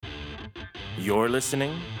You're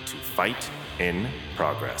listening to Fight in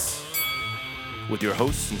Progress. With your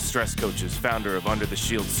hosts and stress coaches, founder of Under the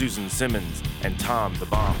Shield, Susan Simmons, and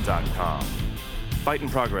TomTheBomb.com. Fight in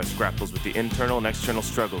Progress grapples with the internal and external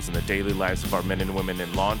struggles in the daily lives of our men and women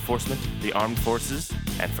in law enforcement, the armed forces,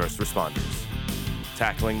 and first responders.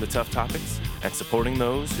 Tackling the tough topics and supporting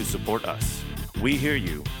those who support us. We hear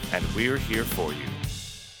you, and we're here for you.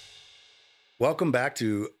 Welcome back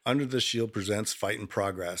to Under the Shield Presents Fight in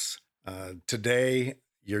Progress. Today,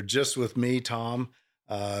 you're just with me, Tom.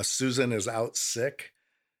 Susan is out sick,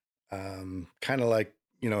 kind of like,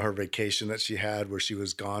 her vacation that she had where she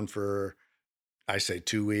was gone for, I say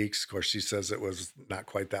 2 weeks. Of course, she says it was not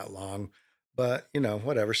quite that long, but,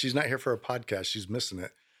 whatever. She's not here for a podcast. She's missing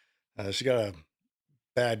it. She got a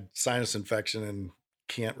bad sinus infection and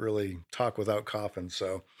can't really talk without coughing.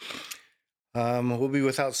 So we'll be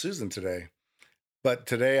without Susan today. But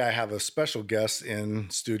today I have a special guest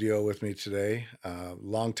in studio with me today, a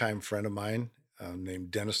longtime friend of mine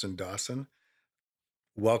named Dennison Dawson.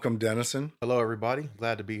 Welcome, Dennison. Hello, everybody.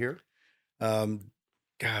 Glad to be here.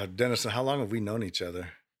 God, Dennison, how long have we known each other?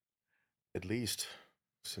 At least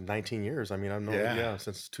some 19 years. I mean, I've known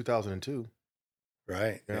since 2002.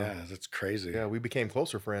 Right. Yeah, that's crazy. Yeah, we became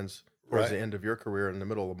closer friends towards the end of your career and the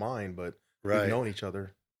middle of mine, but we've known each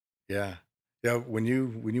other. Yeah. Yeah, when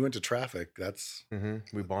you went to traffic, that's...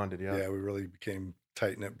 We bonded, yeah. Yeah, we really became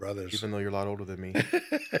tight-knit brothers. Even though you're a lot older than me.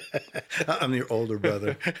 I'm your older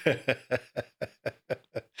brother.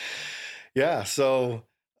 Yeah, so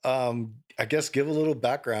I guess give a little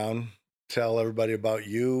background. Tell everybody about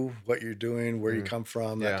you, what you're doing, where you come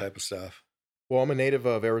from, that type of stuff. Well, I'm a native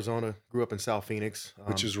of Arizona. Grew up in South Phoenix.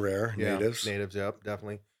 Which is rare, natives. Natives, yep,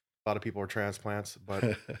 definitely. A lot of people are transplants,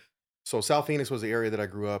 but... So South Phoenix was the area that I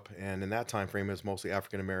grew up, and in that time frame, it was mostly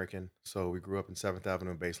African-American. So we grew up in 7th Avenue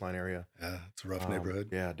and Baseline area. Yeah, it's a rough neighborhood.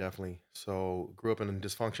 Yeah, definitely. So grew up in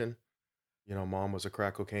dysfunction. Mom was a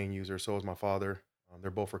crack cocaine user. So was my father. They're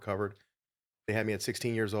both recovered. They had me at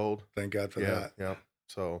 16 years old. Thank God for that. Yeah.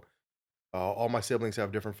 So all my siblings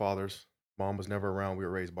have different fathers. Mom was never around. We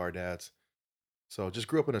were raised by our dads. So just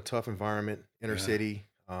grew up in a tough environment, inner city,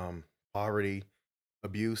 poverty,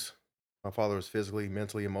 abuse. My father was physically,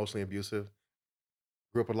 mentally, emotionally abusive.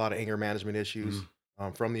 Grew up with a lot of anger management issues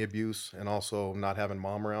from the abuse and also not having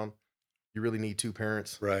mom around. You really need two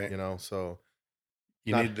parents, right? So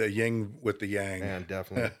you need the yin with the yang. Man,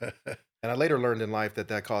 definitely. And I later learned in life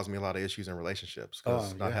that caused me a lot of issues in relationships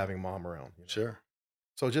because not having mom around. Sure.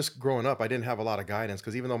 So just growing up, I didn't have a lot of guidance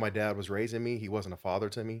because even though my dad was raising me, he wasn't a father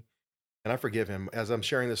to me. And I forgive him. As I'm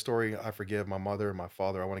sharing this story, I forgive my mother, my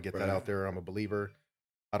father. I want to get that out there. I'm a believer.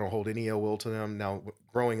 I don't hold any ill will to them. Now,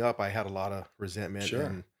 growing up, I had a lot of resentment. Sure.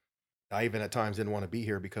 And I even at times didn't want to be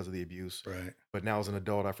here because of the abuse. Right. But now as an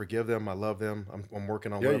adult, I forgive them. I love them. I'm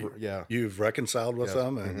working on whatever. You've reconciled with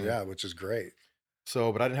them, and which is great.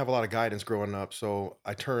 So, but I didn't have a lot of guidance growing up. So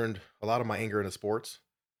I turned a lot of my anger into sports.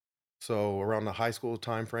 So around the high school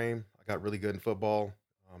time frame, I got really good in football,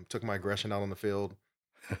 took my aggression out on the field.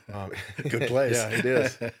 Good place. Yeah, it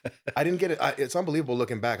is. I didn't get it. It's unbelievable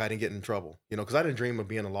looking back. I didn't get in trouble, because I didn't dream of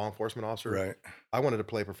being a law enforcement officer. Right. I wanted to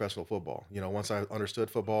play professional football, once I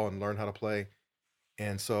understood football and learned how to play.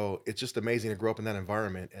 And so it's just amazing to grow up in that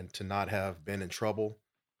environment and to not have been in trouble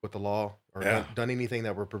with the law or done anything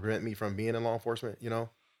that would prevent me from being in law enforcement,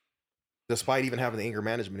 despite even having the anger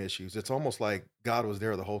management issues. It's almost like God was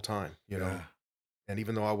there the whole time, Yeah. And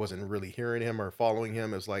even though I wasn't really hearing him or following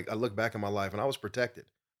him, it's like I look back in my life and I was protected.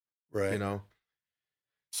 Right.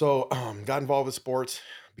 So got involved with sports,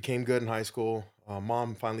 became good in high school.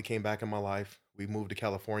 Mom finally came back in my life. We moved to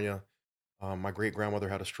California. My great-grandmother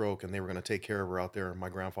had a stroke and they were going to take care of her out there. My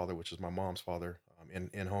grandfather, which is my mom's father,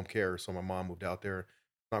 in home care. So my mom moved out there.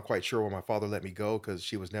 Not quite sure why my father let me go because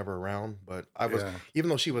she was never around. But I was, even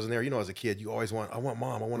though she wasn't there, as a kid, you always I want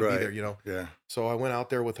mom. I want to be there, Yeah. So I went out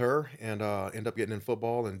there with her and ended up getting in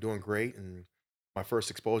football and doing great. And my first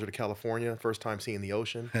exposure to California, first time seeing the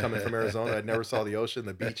ocean. Coming from Arizona, I never saw the ocean,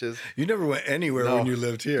 the beaches. You never went anywhere when you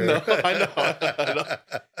lived here. No, I know.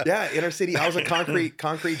 Yeah, inner city. I was a concrete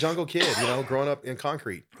jungle kid, growing up in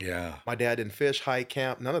concrete. Yeah. My dad didn't fish, hike,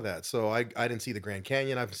 camp, none of that. So I didn't see the Grand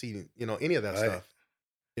Canyon. I haven't seen, any of that stuff.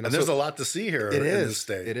 And there's a lot to see here in this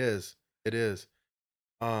state. It is.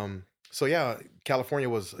 So yeah, California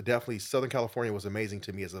was definitely, Southern California was amazing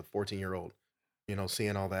to me as a 14-year-old,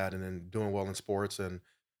 seeing all that and then doing well in sports. And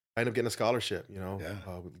I ended up getting a scholarship,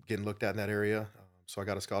 getting looked at in that area. So I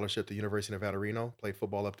got a scholarship to University of Nevada, Reno, played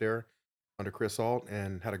football up there under Chris Ault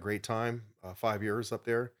and had a great time, 5 years up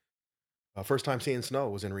there. First time seeing snow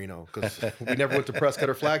was in Reno because we never went to Prescott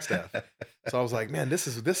or Flagstaff. So I was like, man, this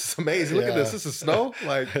is amazing. Look at this. This is snow.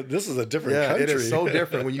 Like this is a different country. It is so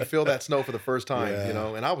different when you feel that snow for the first time, Yeah. you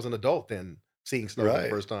know. And I was an adult then, seeing snow for the Right.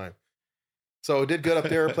 first time. So did good up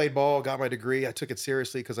there, played ball, got my degree. I took it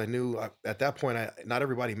seriously because I knew at that point, not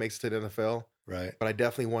everybody makes it to the NFL, Right. but I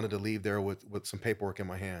definitely wanted to leave there with some paperwork in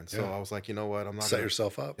my hand. So Yeah. I was like, you know what, I'm not Set gonna,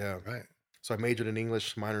 yourself up. yeah. Right. So I majored in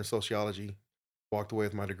English, minor in sociology, walked away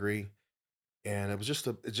with my degree, and it was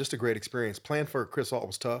just a great experience. Playing for Chris Ault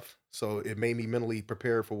was tough, so it made me mentally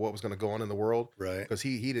prepared for what was going to go on in the world. Right. Because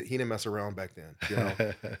he didn't mess around back then. You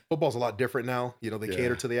know, football's a lot different now. You know, they Yeah.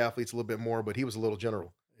 cater to the athletes a little bit more, but he was a little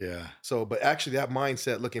general. Yeah. So, but actually, that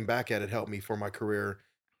mindset, looking back at it, helped me for my career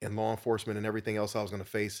in law enforcement and everything else I was going to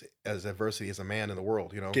face as adversity as a man in the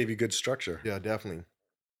world. You know, Gave you good structure. yeah, definitely.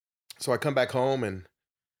 So I come back home and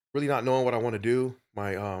really not knowing what I want to do.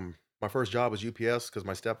 My first job was UPS because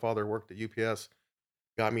my stepfather worked at UPS.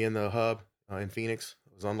 Got me in the hub in Phoenix.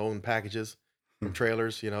 I was unloading packages from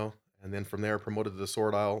trailers, you know, and then from there promoted to the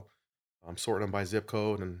sort aisle, sorting them by zip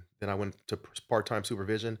code, and then I went to part-time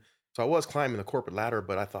supervision. So I was climbing the corporate ladder,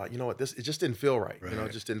 but I thought, you know what, it just didn't feel right. You know, it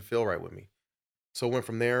Right. just didn't feel right with me. So I went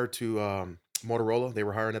from there to Motorola. They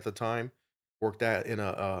were hiring at the time. Worked in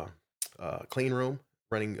a clean room,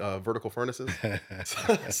 running vertical furnaces.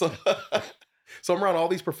 So, so I'm around all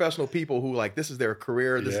these professional people who like, this is their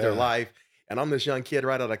career, this is their Yeah. life. And I'm this young kid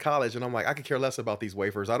right out of college, and I'm like, I could care less about these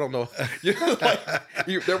wafers. I don't know. You know, like,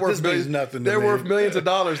 they're worth This means millions. nothing to They're me. worth millions of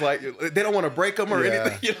dollars. Like they don't want to break them or Yeah.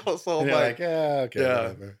 anything. You know, so I'm You're like, like, yeah, okay, yeah.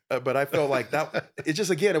 whatever. but I felt like that. It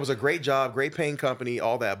just again, it was a great job, great paying company,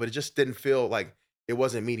 all that, but it just didn't feel like it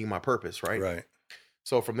wasn't meeting my purpose, right? Right.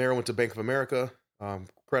 So from there, I went to Bank of America,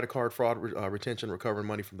 credit card fraud retention, recovering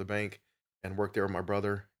money from the bank, and worked there with my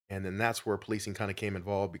brother. And then that's where policing kind of came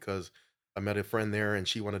involved because I met a friend there, and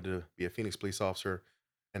she wanted to be a Phoenix police officer.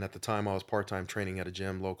 And at the time, I was part-time training at a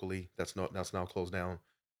gym locally. That's now closed down.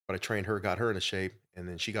 But I trained her, got her into shape, and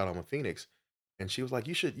then she got on with Phoenix. And she was like,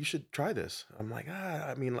 "You should try this." I'm like,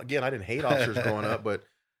 I mean, again, I didn't hate officers growing up, but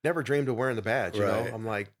never dreamed of wearing the badge. You know, Right. I'm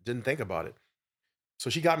like, didn't think about it. So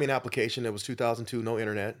she got me an application. It was 2002, no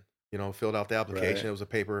internet. You know, filled out the application. Right. It was a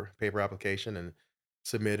paper application, and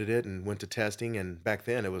submitted it and went to testing. And back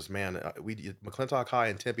then, it was McClintock High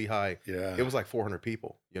and Tempe High. Yeah. It was like 400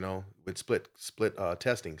 people. You know, with split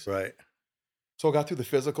testings. right. So I got through the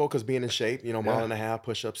physical because being in shape, you know, mile Yeah. and a half,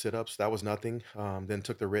 push-ups, sit-ups, that was nothing. Then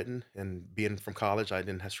took the written, and being from college, I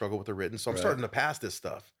didn't have struggle with the written. So I'm Right. starting to pass this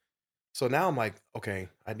stuff. So now I'm like, okay,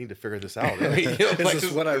 I need to figure this out. I mean, you know, Is like,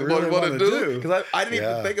 this what I really wanna do? Because I didn't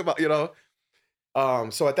Yeah. even think about, you know.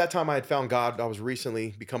 So at that time I had found God. I was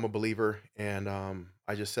recently become a believer, and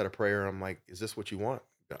I just said a prayer. I'm like, is this what you want?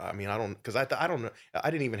 I mean, I don't, because I don't know. I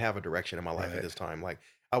didn't even have a direction in my life Right. at this time. Like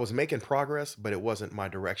I was making progress, but it wasn't my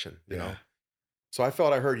direction, you know. Yeah. So I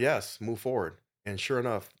felt I heard yes, move forward. And sure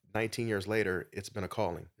enough, 19 years later, it's been a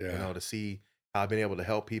calling, you Yeah. know, to see how I've been able to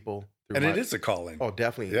help people. Through And my, it is a calling. Oh,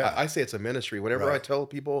 definitely. Yeah. I say it's a ministry. Whenever I Right. tell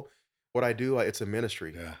people what I do, it's a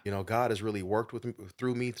ministry. Yeah. You know, God has really worked with me,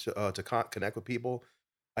 through me to connect with people.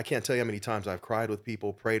 I can't tell you how many times I've cried with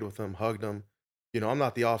people, prayed with them, hugged them. You know, I'm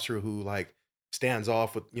not the officer who like stands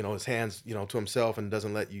off with, you know, his hands, you know, to himself and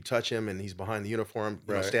doesn't let you touch him, and he's behind the uniform,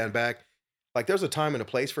 you know, Right. stand back. Like there's a time and a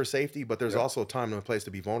place for safety, but there's Yep. also a time and a place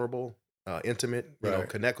to be vulnerable, intimate, you know, Right.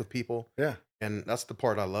 connect with people. Yeah. And that's the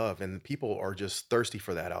part I love. And people are just thirsty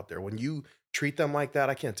for that out there. When you treat them like that,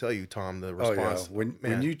 I can't tell you, Tom, the Oh yeah. response. When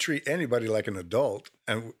man. you treat anybody like an adult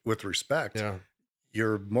and with respect, Yeah,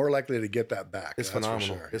 you're more likely to get that back. it's that's for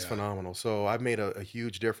phenomenal. sure. It's Yeah. phenomenal. So I've made a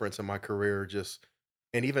huge difference in my career. Just,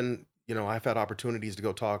 and even, you know, I've had opportunities to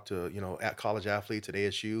go talk to, you know, at college athletes at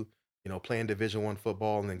ASU, you know, playing Division I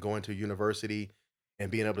football and then going to university and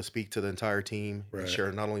being able to speak to the entire team and Right.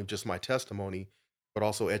 share not only just my testimony, but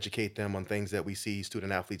also educate them on things that we see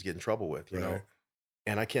student athletes get in trouble with, you know. Right.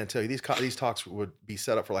 And I can't tell you, these talks would be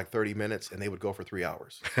set up for like 30 minutes and they would go for 3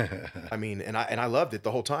 hours. I mean, and I loved it the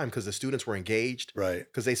whole time because the students were engaged right.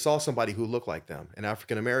 because they saw somebody who looked like them, an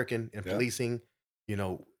African American in Yeah. policing, you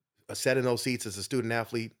know, sat in those seats as a student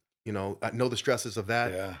athlete, you know, I know the stresses of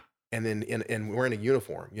that. Yeah. And then and wearing a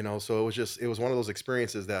uniform, you know, so it was one of those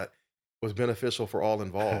experiences that was beneficial for all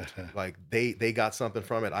involved. Like they got something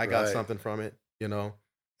from it. I got Right. something from it, you know.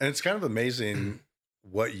 And it's kind of amazing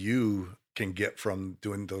what you can get from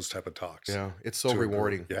doing those type of talks. Yeah, it's so To a group.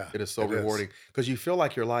 rewarding. Yeah, It is so it is. rewarding because you feel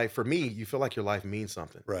like your life, for me, you feel like your life means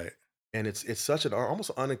something. Right. And it's such an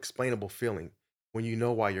almost unexplainable feeling when you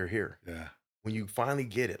know why you're here. Yeah. When you finally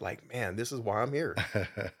get it, like, man, this is why I'm here.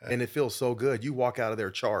 And it feels so good. You walk out of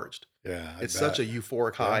there charged. yeah. I It's such a bet.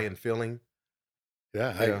 euphoric high Yeah. and feeling.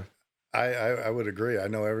 Yeah. Yeah. I would agree. I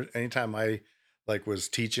know anytime I like was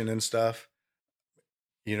teaching and stuff,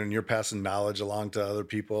 and you're passing knowledge along to other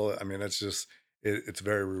people. I mean, it's just it's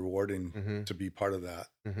very rewarding Mm-hmm. to be part of that.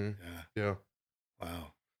 Mm-hmm. Yeah. Yeah.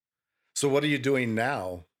 Wow. So what are you doing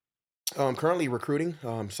now? Currently recruiting.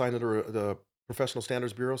 Signed under the Professional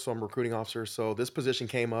Standards Bureau, so I'm a recruiting officer. So this position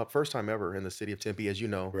came up first time ever in the city of Tempe, as you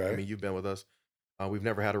know. I Right. mean, you've been with us. We've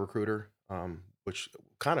never had a recruiter, which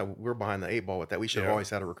kind of we're behind the eight ball with that. We should have Yeah. always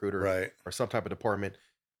had a recruiter Right. or some type of department.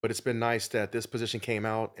 But it's been nice that this position came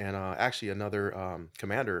out, and actually another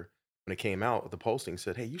commander, when it came out, the posting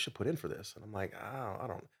said, "Hey, you should put in for this." And I'm like, I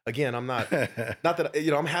don't. Again, I'm not. Not that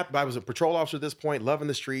I'm happy. I was a patrol officer at this point, loving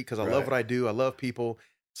the street because I love Right. what I do. I love people.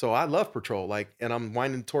 So I love patrol, and I'm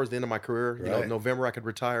winding towards the end of my career. Right. November I could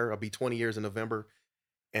retire. I'll be 20 years in November.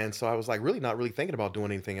 And so I was like, really not really thinking about doing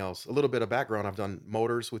anything else. A little bit of background. I've done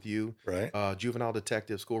motors with you, Right. juvenile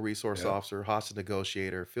detective, school resource Yep. officer, hostage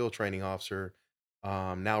negotiator, field training officer,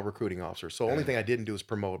 now recruiting officer. So only Yeah. thing I didn't do is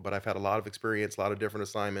promote, but I've had a lot of experience, a lot of different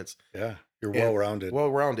assignments. Yeah. You're And well-rounded.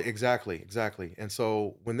 well-rounded, exactly. And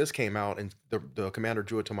so when this came out and the commander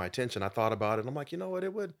drew it to my attention, I thought about it and I'm like, you know what,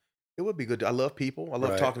 it would be good. I love people. I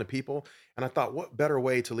love Right. talking to people. And I thought, what better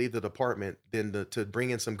way to leave the department than to bring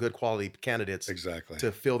in some good quality candidates Exactly.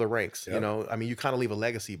 to fill the ranks. Yep. I mean, you kind of leave a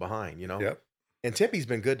legacy behind. Yep. And Tempe's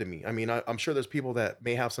been good to me. I mean, I'm sure there's people that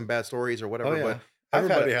may have some bad stories or whatever, Oh yeah. but I've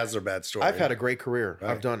had Everybody a- has their bad story. I've had a great career.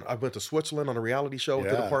 Right. I went to Switzerland on a reality show with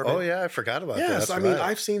the Yeah. department. Oh yeah, I forgot about that. Yes, That's I mean, right.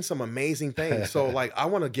 I've seen some amazing things. So I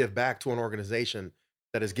want to give back to an organization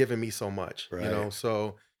that has given me so much. Right.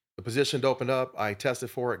 So the position opened up. I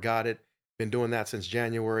tested for it, got it. Been doing that since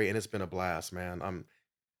January, and it's been a blast, man.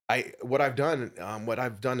 What I've done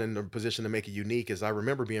in the position to make it unique is I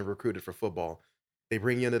remember being recruited for football. They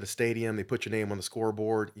bring you into the stadium, they put your name on the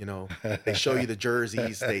scoreboard, they show you the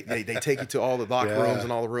jerseys, they take you to all the locker Yeah. rooms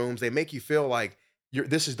and all the rooms. They make you feel like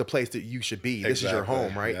this is the place that you should be. This is your Exactly.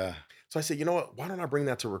 home, right? Yeah. So I said, you know what? Why don't I bring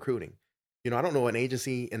that to recruiting? I don't know an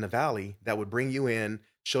agency in the Valley that would bring you in,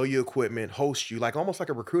 show you equipment, host you, like almost like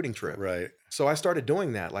a recruiting trip. Right. So I started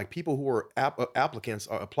doing that. Like people who were applicants,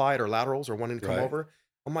 applied or laterals or wanting to come Right. over.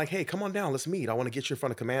 I'm like, hey, come on down. Let's meet. I want to get you in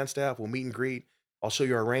front of command staff. We'll meet and greet. I'll show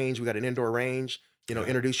you our range. We got an indoor range. Yeah.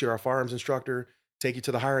 Introduce you to our firearms instructor, take you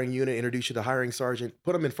to the hiring unit, introduce you to the hiring sergeant,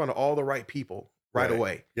 put them in front of all the right people right Right.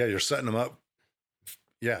 away. Yeah, you're setting them up.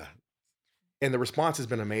 Yeah. And the response has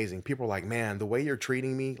been amazing. People are like, man, the way you're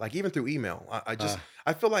treating me, like even through email,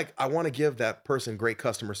 I feel like I want to give that person great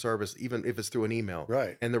customer service, even if it's through an email.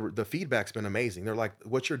 Right. And the feedback's been amazing. They're like,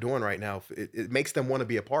 what you're doing right now, it makes them want to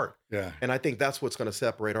be a part. Yeah. And I think that's what's going to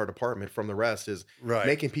separate our department from the rest is Right.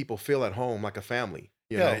 making people feel at home like a family.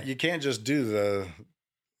 You Yeah, know? you can't just do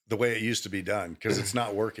the way it used to be done because it's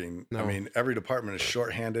not working. I No. mean, every department is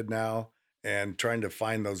shorthanded now, and trying to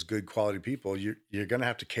find those good quality people, you're going to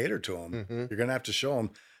have to cater to them. Mhm. You're going to have to show them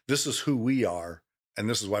this is who we are, and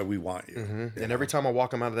this is why we want you. Mhm. you And know? every time I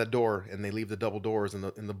walk them out of that door and they leave the double doors in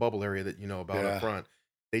the bubble area that you know about Yeah. up front,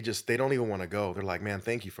 they don't even want to go. They're like, man,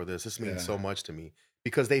 thank you for this. This means Yeah. so much to me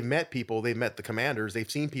because they've met people, they've met the commanders, they've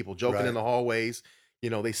seen people joking Right. in the hallways.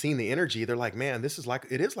 They've seen the energy. They're like, man, it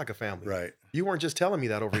is like a family. Right. You weren't just telling me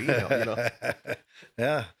that over email.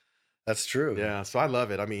 Yeah, that's true. Yeah, so I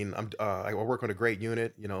love it. I mean, I work on a great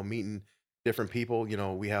unit, meeting different people.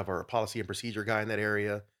 We have our policy and procedure guy in that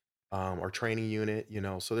area, our training unit,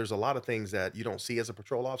 so there's a lot of things that you don't see as a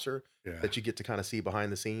patrol officer Yeah. that you get to kind of see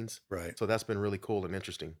behind the scenes. Right. So that's been really cool and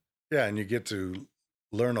interesting. Yeah, and you get to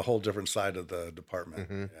learn a whole different side of the department.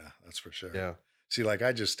 Mhm. Yeah, that's for sure. Yeah. See, like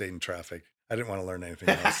I just stayed in traffic. I didn't want to learn anything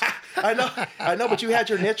else. I know, but you had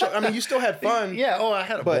your niche. I mean, you still had fun. Yeah. Oh, I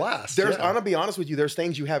had a But blast. I'm yeah. gonna be honest with you. There's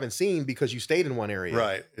things you haven't seen because you stayed in one area,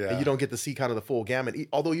 Right. Yeah. and you don't get to see kind of the full gamut.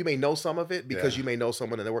 Although you may know some of it because Yeah. you may know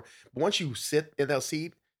someone in there. But once you sit in that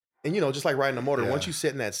seat, and just like riding a motor, Yeah. once you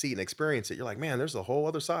sit in that seat and experience it, you're like, man, there's a whole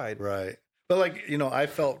other side. Right. But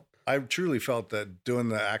I truly felt that doing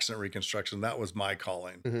the accident reconstruction, that was my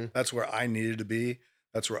calling. Mhm. That's where I needed to be.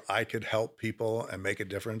 That's where I could help people and make a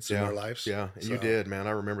difference in their lives. Yeah, and you So, did, man.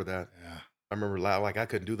 I remember that. Yeah. I remember like I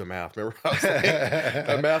couldn't do the math. Remember, I was like,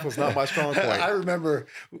 that math was not my strong point. I remember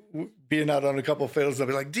being out on a couple of fails. I'll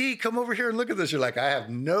be like, D, come over here and look at this. You're like, I have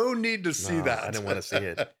no need to see No, that. I didn't want to see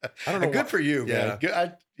it. I don't know. Good why- for you, Yeah.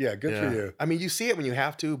 man. Good for you. I mean, you see it when you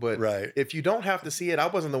have to, but Right. if you don't have to see it, I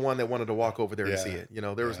wasn't the one that wanted to walk over there and see Yeah.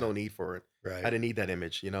 it. There was Yeah. no need for it. Right. I didn't need that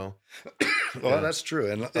image. Well, Yeah. that's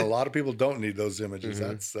true. And a lot of people don't need those images.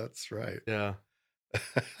 Mhm. That's right. Yeah.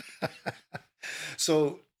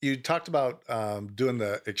 So you talked about doing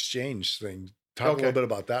the exchange thing. Talk a Okay. little bit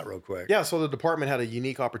about that real quick. Yeah, so the department had a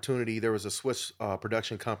unique opportunity. There was a Swiss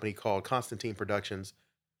production company called Constantine Productions.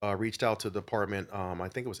 reached out to the department. I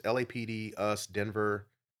think it was LAPD, us, Denver,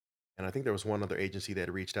 and I think there was one other agency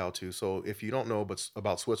that reached out to. So if you don't know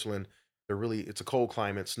about Switzerland, it's a cold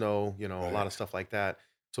climate, snow, a lot Right. of stuff like that.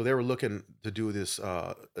 So they were looking to do this.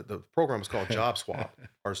 The program is called Job Swap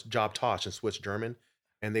or Job Tausch in Swiss German,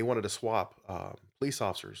 and they wanted to swap police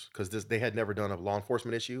officers because they had never done a law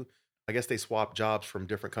enforcement issue. I guess they swapped jobs from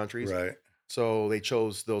different countries. Right. So they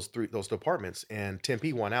chose those departments, and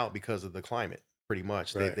Tempe won out because of the climate. Pretty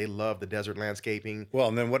much, Right. they love the desert landscaping. Well,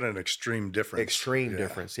 and then what an extreme difference. Extreme Yeah.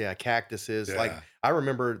 difference, yeah. Cactuses, like Yeah. I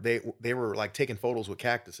remember they were like taking photos with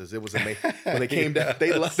cactuses. It was amazing when they came down.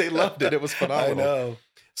 They loved it. It was I phenomenal. know.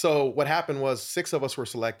 So what happened was 6 of us were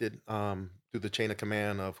selected through the chain of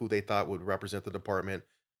command of who they thought would represent the department.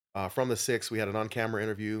 From the 6, we had an on-camera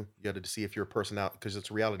interview. You had to see if you're a personality because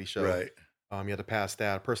it's a reality show. Right. You had to pass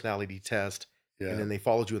that personality test, Yeah. and then they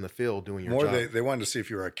followed you in the field doing your More, job. they wanted to see if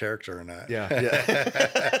you were a character or not. Yeah,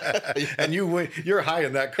 yeah. And you're high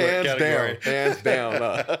in that Hands category. down, hands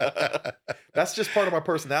down. That's just part of my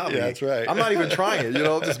personality. Yeah, that's right. I'm not even trying,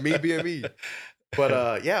 just me being me.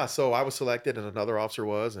 But yeah, so I was selected and another officer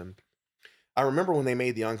was, and I remember when they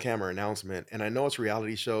made the on-camera announcement, and I know it's a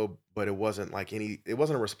reality show, but it wasn't it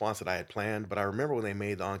wasn't a response that I had planned, but I remember when they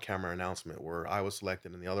made the on-camera announcement where I was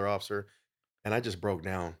selected and the other officer, and I just broke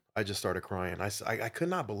down. I just started crying. I could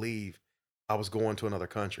not believe I was going to another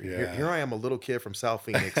country. Yeah. Here I am, a little kid from South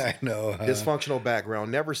Phoenix, I know. Huh? dysfunctional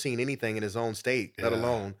background, never seen anything in his own state, let Yeah.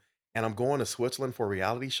 alone, and I'm going to Switzerland for a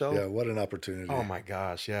reality show. Yeah, what an opportunity. Oh my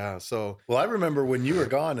gosh, yeah. So Well, I remember when you were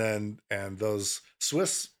gone and those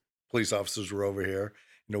Swiss police officers were over here.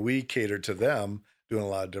 We catered to them, doing a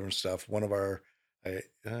lot of different stuff. One of our,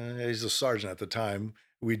 he's a sergeant at the time.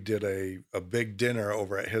 We did a big dinner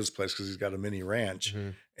over at his place because he's got a mini ranch.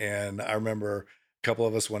 mhm. And I remember a couple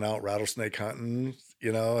of us went out rattlesnake hunting,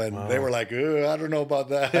 and they Wow. were like, I don't know about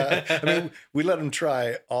that. I mean, we let them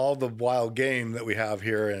try all the wild game that we have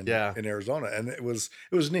here in Yeah. Arizona, and it was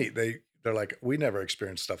neat. They're like, we never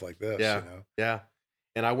experienced stuff like this. Yeah. Yeah.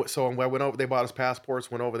 And I went over, they bought us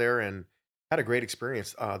passports, went over there and had a great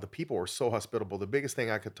experience. The people were so hospitable. The biggest thing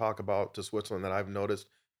I could talk about to Switzerland that I've noticed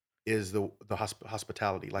is the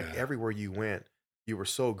hospitality. Like Yeah. everywhere you went, you were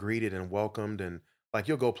so greeted and welcomed. And like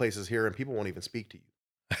you'll go places here and people won't even speak to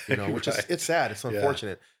you, which is, Right. it's sad. It's Yeah.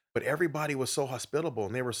 unfortunate. But everybody was so hospitable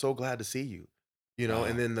and they were so glad to see you, Wow.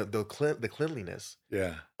 and then the cleanliness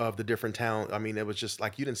Yeah. of the different towns. I mean, it was just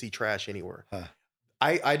like you didn't see trash anywhere. Huh.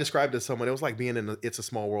 I described it to someone, it was like being in It's a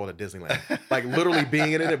Small World at Disneyland. Like literally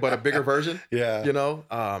being in it, but a bigger version, Yeah.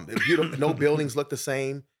 no buildings look the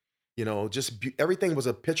same, just everything was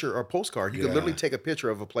a picture or a postcard. You could literally Yeah. take a picture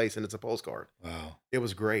of a place and it's a postcard. Wow. It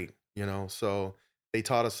was great, so they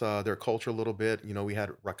taught us their culture a little bit. We had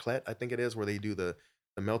raclette, I think it is, where they do the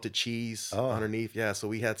melted cheese Oh. underneath. Yeah, so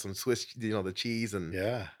we had some Swiss, the cheese, and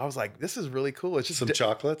Yeah. I was like, this is really cool. It's just Some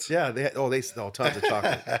chocolates. yeah, they had, tons of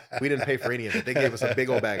chocolate. We didn't pay for any of it. They gave us a big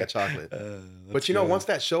old bag of chocolate. But That's once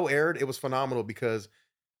good. that show aired, it was phenomenal because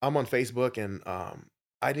I'm on Facebook and I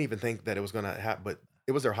didn't even think that it was gonna happen, but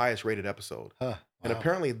it was their highest rated episode. Huh. And Wow.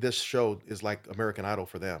 apparently this show is like American Idol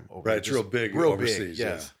for them. Over Right, there. it's Just real big real overseas, big,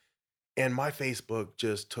 yes. And my Facebook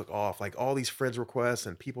just took off, like all these friends requests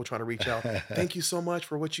and people trying to reach out. Thank you so much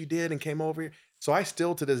for what you did and came over here. So I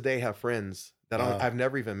still to this day have friends that Wow. I've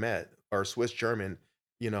never even met or Swiss German,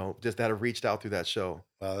 just that have reached out through that show.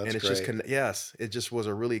 Wow, that's And it's great. just yes, it just was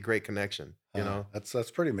a really great connection.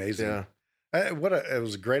 That's pretty amazing. Yeah. It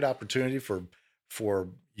was a great opportunity for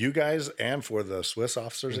you guys and for the Swiss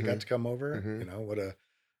officers that got to come over. Mhm. What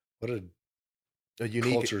a A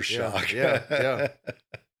unique culture shock. Yeah, yeah.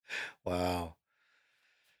 Wow.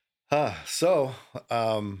 So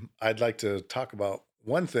I'd like to talk about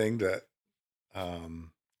one thing that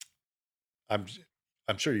I'm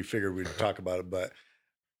sure you figured we'd talk about it, but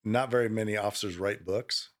not very many officers write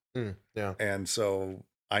books. Yeah. And so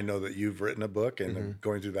I know that you've written a book and Mhm.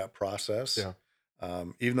 going through that process. Yeah.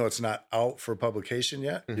 Even though it's not out for publication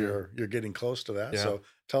yet, Mhm. you're getting close to that. Yeah. So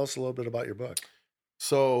tell us a little bit about your book.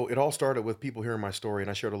 So it all started with people hearing my story, and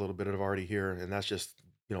I shared a little bit of it already here, and that's just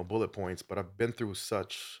bullet points. But I've been through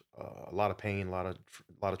such a lot of pain, a lot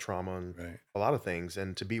of trauma, and Right. a lot of things.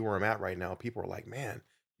 And to be where I'm at right now, people are like, "Man,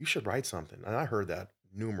 you should write something." And I heard that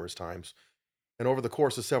numerous times. And over the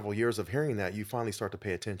course of several years of hearing that, you finally start to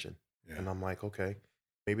pay attention. Yeah. And I'm like, okay,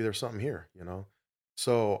 maybe there's something here.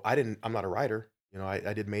 So I'm not a writer.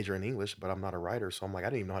 I did major in English, but I'm not a writer. So I'm like, I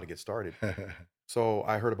didn't even know how to get started. So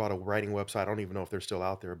I heard about a writing website. I don't even know if they're still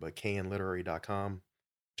out there, but knliterary.com.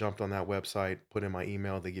 Jumped on that website, put in my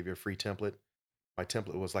email. They give you a free template. My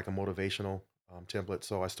template was like a motivational template.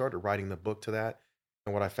 So I started writing the book to that.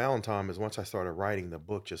 And what I found, Tom, is once I started writing, the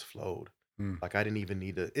book just flowed. Mm. Like I didn't even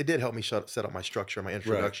need to. It did help me set up my structure, my Right.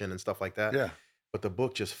 introduction, and stuff like that. Yeah. But the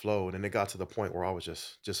book just flowed, and it got to the point where I was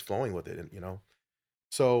just flowing with it, and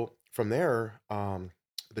So from there,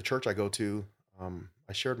 the church I go to,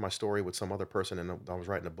 I shared my story with some other person, and I was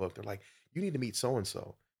writing a book. They're like, "You need to meet so and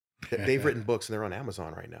so. They've written books, and they're on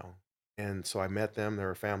Amazon right now." And so I met them.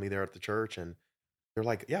 They're a family there at the church, and they're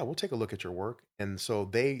like, "Yeah, we'll take a look at your work." And so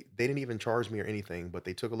they didn't even charge me or anything, but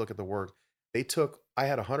they took a look at the work. I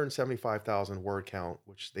had a 175,000 word count,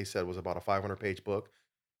 which they said was about a 500-page book,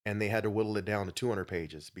 and they had to whittle it down to 200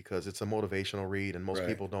 pages because it's a motivational read, and most Right.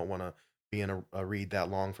 people don't want to be in a read that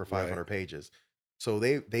long for Right. 500 pages. So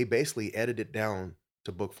they basically edited it down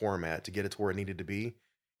to book format to get it to where it needed to be,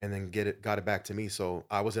 and then got it back to me. So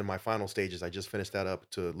I was in my final stages. I just finished that up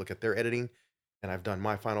to look at their editing, and I've done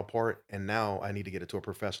my final part, and now I need to get it to a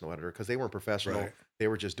professional editor because they weren't professional. Right. They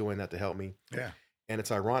were just doing that to help me. Yeah. And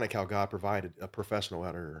it's ironic how God provided a professional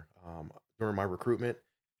editor. During my recruitment,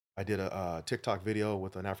 I did a TikTok video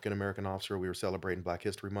with an African American officer. We were celebrating Black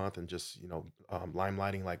History Month and just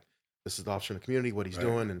limelighting like this is the officer in the community, what he's Right.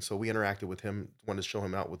 doing, and so we interacted with him, wanted to show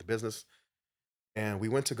him out with the business. And we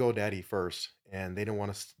went to GoDaddy first, and they didn't want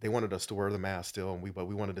us. They wanted us to wear the mask still, and but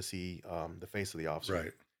we wanted to see the face of the officer.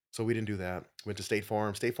 Right. So we didn't do that. Went to State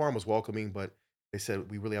Farm. State Farm was welcoming, but they said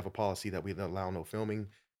we really have a policy that we don't allow no filming.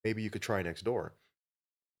 Maybe you could try Nextdoor.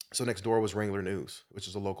 So Nextdoor was Wrangler News, which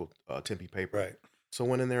is a local Tempe paper. Right. So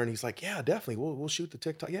went in there and he's like, "Yeah, definitely, we'll shoot the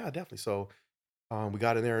TikTok. Yeah, definitely." So we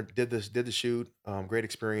got in there, did the shoot. Great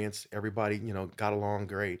experience. Everybody, got along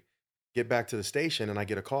great. Get back to the station, and I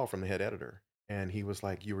get a call from the head editor, and he was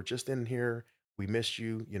like, "You were just in here. We missed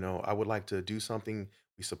you. I would like to do something.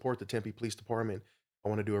 We support the Tempe Police Department. I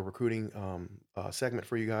want to do a recruiting segment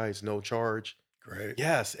for you guys, no charge." Great.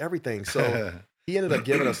 Yes, everything. So he ended up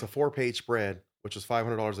giving us a 4-page spread, which was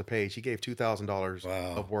 $500 a page. He gave $2,000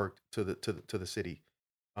 Wow. of work to the city,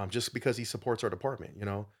 just because he supports our department.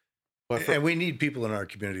 But And we need people in our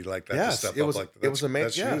community like that to yes, step it up was like that. it was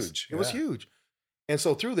amazing. That's Yes, huge. it was Yeah. huge. And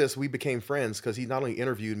so through this, we became friends because he not only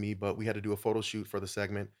interviewed me, but we had to do a photo shoot for the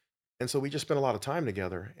segment. And so we just spent a lot of time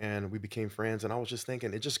together, and we became friends. And I was just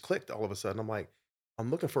thinking, it just clicked all of a sudden. I'm like, I'm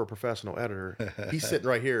looking for a professional editor. He's sitting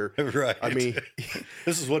right here. Right. I mean,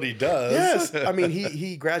 this is what he does. yes. I mean,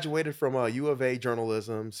 he graduated from U of A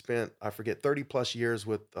journalism, spent, I forget, 30 plus years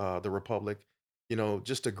with the Republic,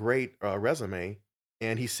 just a great resume.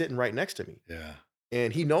 And he's sitting right next to me. Yeah.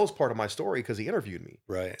 And he knows part of my story because he interviewed me.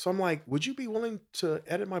 Right. So I'm like, would you be willing to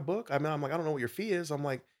edit my book? I'm like, I don't know what your fee is.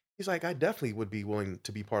 He's like, I definitely would be willing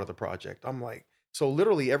to be part of the project. I'm like, so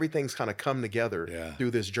literally everything's kind of come together Yeah. through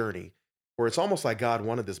this journey where it's almost like God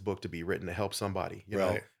wanted this book to be written to help somebody,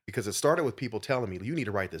 Right. because it started with people telling me, you need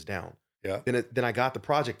to write this down. Yeah. Then I got the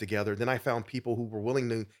project together. Then I found people who were willing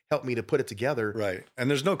to help me to put it together. Right. And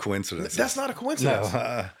there's no coincidence. That's not a coincidence.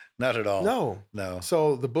 No, not at all. No. No.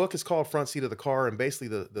 So the book is called Front Seat of the Car, and basically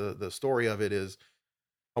the story of it is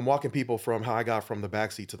I'm walking people from how I got from the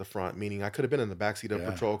backseat to the front, meaning I could have been in the backseat of a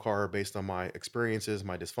Yeah. patrol car based on my experiences,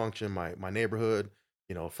 my dysfunction, my neighborhood,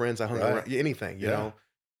 friends I hung Right. around, anything, Yeah.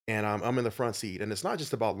 And I'm in the front seat, and it's not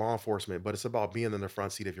just about law enforcement, but it's about being in the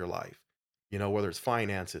front seat of your life. Whether it's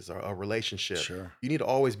finances or a relationship, Sure. you need to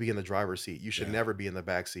always be in the driver's seat. You should Yeah. never be in the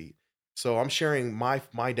back seat. So I'm sharing my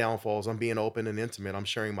downfalls. I'm being open and intimate. I'm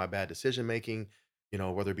sharing my bad decision making,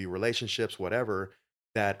 whether it be relationships, whatever,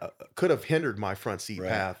 that could have hindered my front seat Right.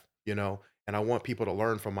 path, and I want people to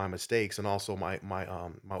learn from my mistakes and also my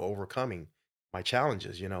overcoming my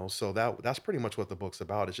challenges, So that's pretty much what the book's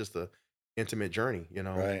about. It's just a intimate journey,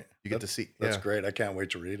 Right. You get to see. That's Yeah. great. I can't wait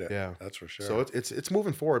to read it. Yeah. That's for sure. So it's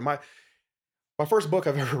moving forward. My first book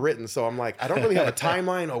I've ever written. So I'm like, I don't really have a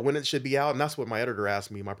timeline or when it should be out. And that's what my editor asked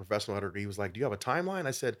me, my professional editor. He was like, do you have a timeline?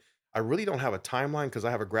 I said, I really don't have a timeline because I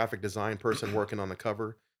have a graphic design person working on the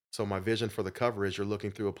cover. So my vision for the cover is you're looking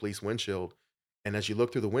through a police windshield. And as you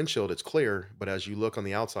look through the windshield, it's clear. But as you look on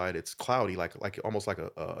the outside, it's cloudy, like almost like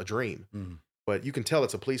a dream. Mm. But you can tell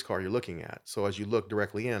it's a police car you're looking at. So as you look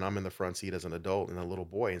directly in, I'm in the front seat as an adult, and a little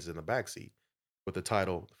boy is in the back seat with the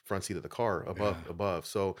title "Front Seat of the Car" above.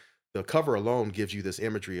 So the cover alone gives you this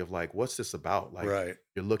imagery of like, what's this about? Like, Right.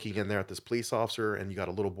 you're looking in there at this police officer, and you got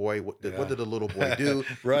a little boy. What Yeah. did the little boy do?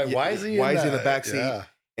 Right. Yeah, Why is he why in is he in the that? back seat? Yeah.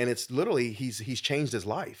 And it's literally he's changed his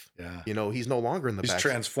life. Yeah. He's no longer in the He's back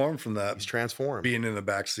transformed from seat. that He's transformed. being in the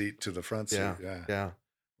back seat to the front seat. Yeah. Yeah. Yeah.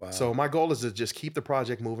 Wow. So my goal is to just keep the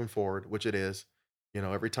project moving forward, which it is.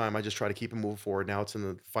 Every time I just try to keep it moving forward. Now it's in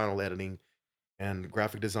the final editing, and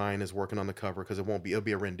graphic design is working on the cover because it'll be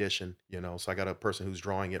a rendition, So I got a person who's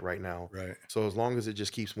drawing it right now. Right. So as long as it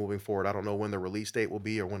just keeps moving forward, I don't know when the release date will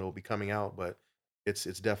be or when it will be coming out, but it's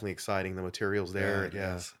definitely exciting. The material's there. it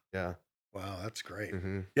Yeah. is. Yeah. Wow, that's great.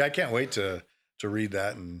 Hmm. Yeah, I can't wait to read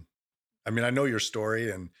that. And I mean, I know your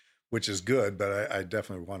story, and which is good, but I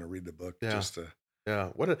definitely want to read the book Yeah. just to.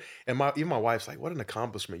 Yeah. And even my wife's like, what an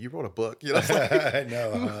accomplishment. You wrote a book. You know, it's like, I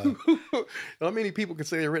know. how many people can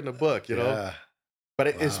say they've written a book, you know? Yeah.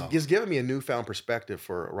 But Wow. it's given me a newfound perspective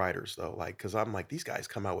for writers, though. Like, because I'm like, these guys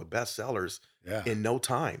come out with bestsellers Yeah. in no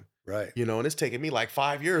time, Right. you know, and it's taken me like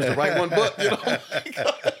 5 years to write one book, you know?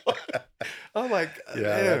 I'm like, Yeah,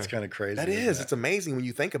 man, that's kind of crazy. that isn't is. it? It's amazing when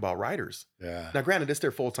you think about writers. Yeah. Now, granted, it's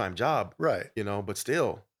their full-time job, Right. you know, but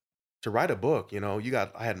still, to write a book, you know, we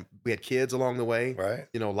had kids along the way, Right.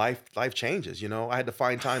 you know, life changes, you know. I had to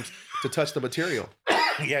find times to touch the material.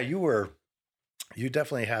 Yeah, you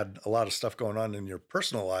definitely had a lot of stuff going on in your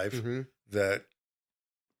personal life Hmm. that,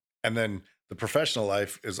 and then the professional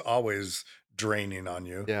life is always draining on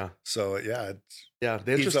you. Yeah. So yeah, Yeah.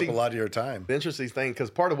 it eats up a lot of your time. The interesting thing,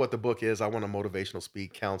 because part of what the book is, I want to motivational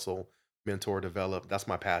speak, counsel, mentor, develop. That's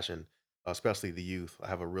my passion, especially the youth. I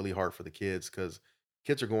have a really heart for the kids because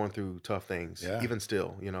kids are going through tough things, Yeah. even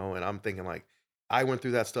still, you know. And I'm thinking like, I went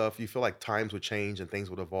through that stuff. You feel like times would change and things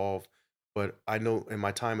would evolve. But I know in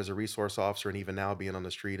my time as a resource officer and even now being on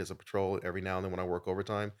the street as a patrol every now and then when I work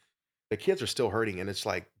overtime, the kids are still hurting. And it's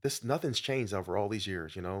like, nothing's changed over all these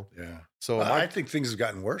years, you know? Yeah. So Well, I think things have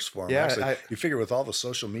gotten worse for them. Yeah, Actually, you figure with all the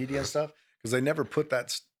social media and stuff, because they never put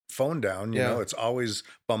that phone down. You Yeah. know, it's always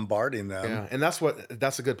bombarding them. yeah. And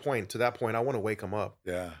that's a good point. To that point, I want to wake them up.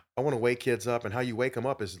 Yeah. I want to wake kids up, and how you wake them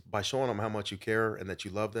up is by showing them how much you care and that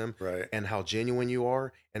you love them Right. and how genuine you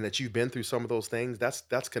are and that you've been through some of those things. That's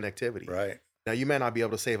connectivity. Right. Now you may not be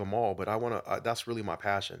able to save them all, but I want to. That's really my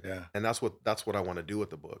passion, Yeah. and that's what I want to do with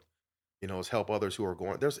the book. You know, is help others who are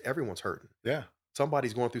going. Everyone's hurting. Yeah.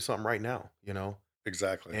 Somebody's going through something right now. You know,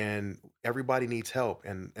 Exactly. and everybody needs help.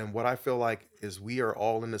 And what I feel like is we are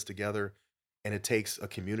all in this together, and it takes a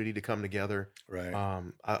community to come together. Right.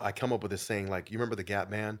 I come up with this saying like, you remember the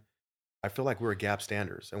Gap Band? I feel like we're gap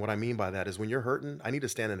standers. And what I mean by that is when you're hurting, I need to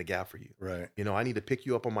stand in the gap for you. Right. You know, I need to pick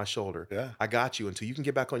you up on my shoulder. Yeah. I got you until you can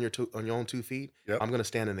get back on your own 2 feet. Yep. I'm going to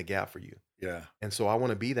stand in the gap for you. Yeah. And so I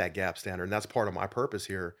want to be that gap stander. And that's part of my purpose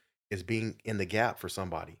here is being in the gap for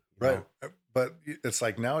somebody. You Right. know? But it's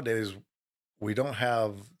like nowadays we don't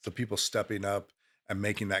have the people stepping up and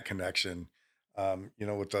making that connection. You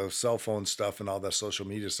know, with the cell phone stuff and all that social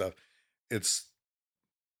media stuff, it's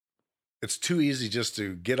too easy just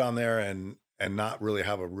to get on there and not really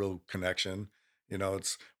have a real connection. You know,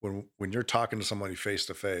 it's when you're talking to somebody face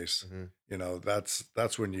to face, Mhm. you know, that's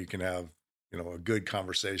when you can have, you know, a good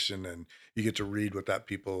conversation, and you get to read what that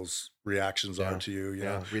people's reactions Yeah. are to you. You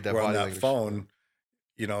Yeah. know, Read that where on body that language. phone,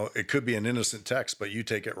 you know, it could be an innocent text, but you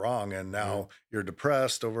take it wrong, and now you're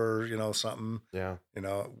depressed over, you know, something. Yeah. You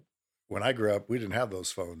know, when I grew up, we didn't have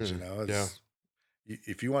those phones. You Mhm. know, Yeah.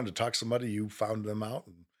 if you wanted to talk to somebody, you found them out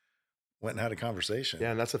and went and had a conversation.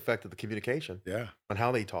 Yeah. And that's affected the communication Yeah. on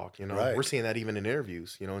how they talk. You know, Right. we're seeing that even in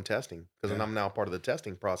interviews, you know, in testing, because Yeah. I'm now part of the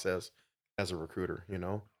testing process as a recruiter, you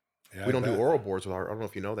know. Yeah, We I don't do bet. oral boards with I don't know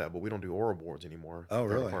if you know that, but we don't do oral boards anymore. Oh,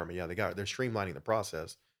 with our really? Department. Yeah, they're streamlining the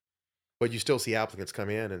process, but you still see applicants come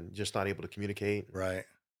in and just not able to communicate. Right.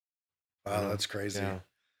 You Wow, know? that's crazy. Yeah.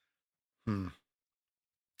 Hmm.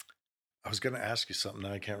 I was going to ask you something.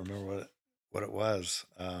 Now I can't remember what it was.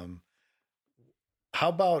 How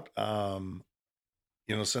about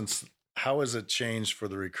you know, since how has it changed for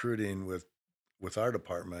the recruiting with our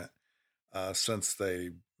department since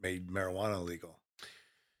they made marijuana legal?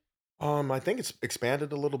 I think it's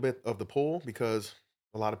expanded a little bit of the pool because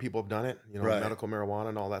a lot of people have done it, you know, Right. medical marijuana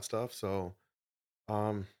and all that stuff. So,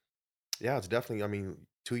 um, yeah, it's definitely. I mean,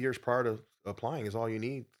 2 years prior to applying is all you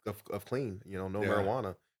need of clean, you know, no Yeah.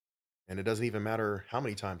 marijuana, and it doesn't even matter how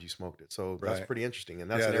many times you smoked it. So that's Right. pretty interesting, and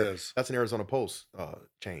Yeah, it is. that's an Arizona Post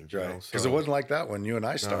change, you Right. know. Because it So wasn't like that when you and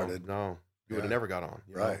I no, started. no, you would Yeah. have never got on,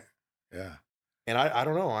 you know? Right. Yeah. And I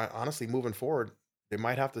don't know. I honestly, moving forward, they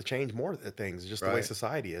might have to change more things, just the way Right.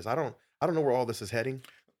 society is. I don't know where all this is heading.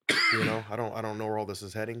 You know, I don't know where all this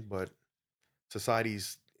is heading, but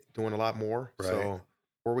society's doing a lot more. Right. So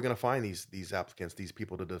where are we going to find these applicants, these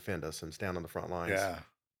people to defend us and stand on the front lines? Yeah.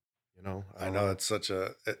 You know, I don't know it's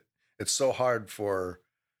it's so hard for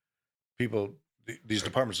people, these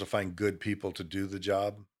departments, to find good people to do the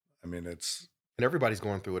job. I mean, it's And everybody's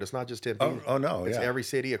going through it. It's not just Tempe. oh no, It's yeah, every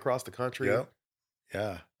city across the country. yeah,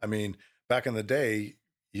 yeah. I mean, back in the day,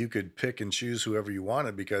 you could pick and choose whoever you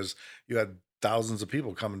wanted because you had thousands of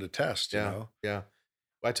people coming to test. You Yeah. know, Yeah.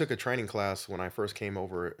 Well, I took a training class when I first came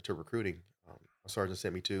over to recruiting. A sergeant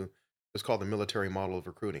sent me to. It's called the military model of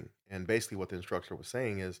recruiting. And basically, what the instructor was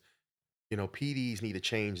saying is, PDs need to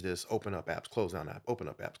change this open up apps, close down app, open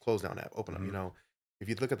up apps, close down app, open up. Mhm. If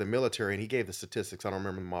you look at the military, and he gave the statistics, I don't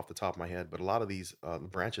remember them off the top of my head, but a lot of these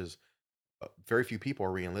branches, very few people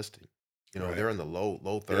are re-enlisting. Right. They're in the low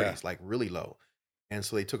Yeah. 30s, like really low. And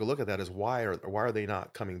so they took a look at that as why are they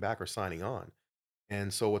not coming back or signing on?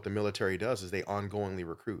 And so what the military does is they ongoingly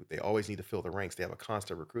recruit. They always need to fill the ranks. They have a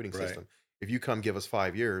constant recruiting Right. system. If you come give us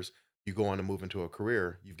 5 years, you go on to move into a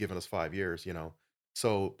career, you've given us 5 years.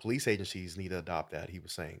 So police agencies need to adopt that, he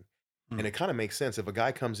was saying. Hmm. And it kind of makes sense. If a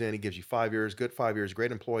guy comes in, he gives you 5 years, good 5 years,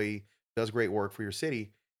 great employee, does great work for your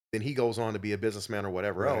city, then he goes on to be a businessman or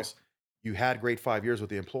whatever Right. else. You had great 5 years with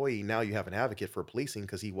the employee. Now you have an advocate for policing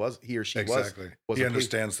because he or she Exactly. was He a police.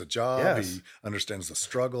 understands the job. Yes. He understands the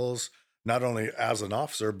struggles, not only as an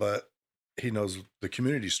officer, but he knows the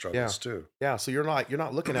community struggles too. Yeah, so you're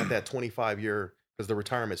not looking at that 25-year, because the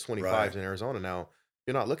retirement's 25s Right. in Arizona now.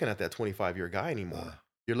 You're not looking at that 25-year guy anymore. Uh,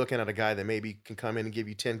 You're looking at a guy that maybe can come in and give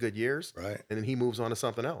you 10 good years, right. and then he moves on to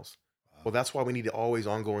something else. Wow. Well, that's why we need to always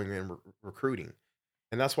ongoing and recruiting,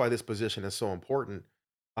 and that's why this position is so important.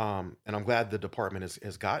 And I'm glad the department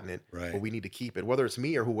has gotten it, Right. but we need to keep it. Whether it's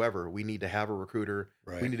me or whoever, we need to have a recruiter.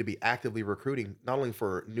 Right. We need to be actively recruiting, not only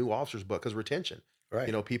for new officers, but because retention.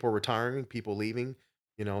 Right. People retiring, people leaving.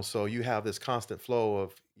 So you have this constant flow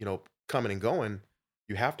of coming and going.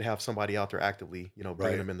 You have to have somebody out there actively, bringing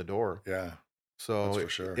Right. them in the door. Yeah. So That's for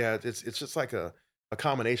sure. yeah, it's just like a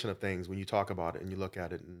combination of things when you talk about it and you look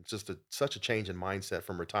at it, and it's just such a change in mindset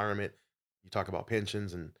from retirement. You talk about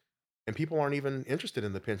pensions, and people aren't even interested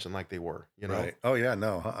in the pension like they were. Right. Oh yeah.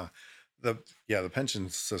 No. The pension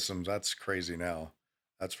systems, that's crazy now.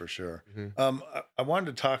 That's for sure. Mhm. I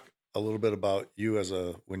wanted to talk a little bit about you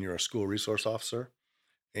when you're a school resource officer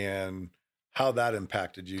and how that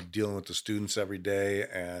impacted you dealing with the students every day.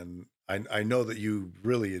 And I know that you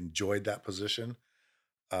really enjoyed that position.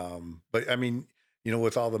 But I mean,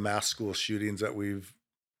 with all the mass school shootings that we've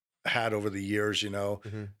had over the years,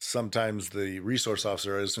 Mhm. sometimes the resource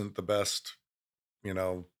officer isn't the best,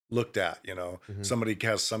 looked at, Mhm. somebody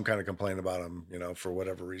has some kind of complaint about them, for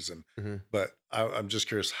whatever reason. Mhm. But I'm just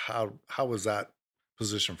curious, how was that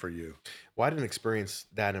position for you? Well, I didn't experience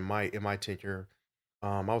that in my tenure.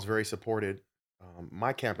 I was very supported.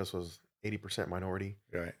 My campus was 80% minority,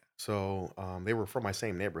 Right. so they were from my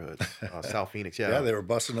same neighborhoods, South Phoenix. Yeah, they were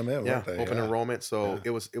busting them in, Yeah, weren't they? open Yeah. enrollment. So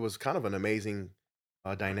Yeah. it was kind of an amazing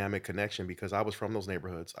dynamic connection because I was from those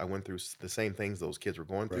neighborhoods. I went through the same things those kids were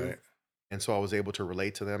going through. Right. And so I was able to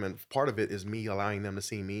relate to them. And part of it is me allowing them to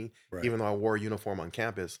see me, Right. even though I wore a uniform on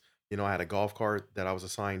campus. I had a golf cart that I was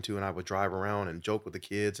assigned to, and I would drive around and joke with the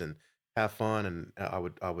kids and have fun. And I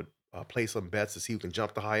would play some bets to see who can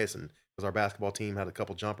jump the highest. And because our basketball team had a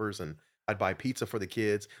couple jumpers, and I'd buy pizza for the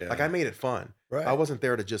kids. Like Yeah. I made it fun. Right. I wasn't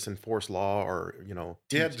there to just enforce law or You had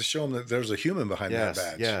teach. to show them that there's a human behind that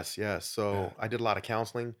Yes, badge. yes. So Yeah. I did a lot of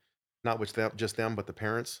counseling, not with just them, but the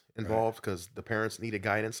parents involved, because the parents needed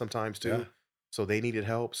guidance sometimes too. Yeah. So they needed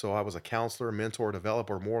help. So I was a counselor, mentor,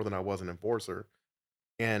 developer more than I was an enforcer.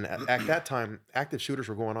 And at that time, active shooters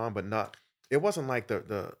were going on, but not. It wasn't like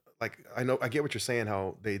the like I get what you're saying,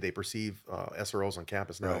 how they perceive SROs on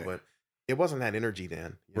campus now, Right. but it wasn't that energy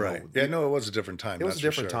then. Right. Yeah, no, it was a different time. It was a that's for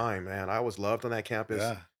different sure. time, man. I was loved on that campus.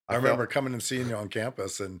 Yeah. I felt- remember coming and seeing you on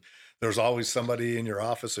campus, and there's always somebody in your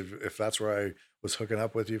office if that's where I was hooking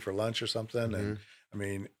up with you for lunch or something. And Mhm. I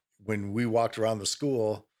mean, when we walked around the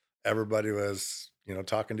school, everybody was,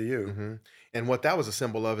 talking to you. Mhm. And what that was a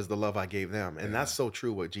symbol of is the love I gave them. And that's Yeah. so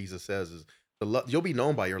true. What Jesus says is the love, you'll be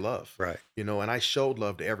known by your love, Right. and I showed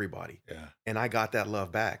love to everybody, Yeah. and I got that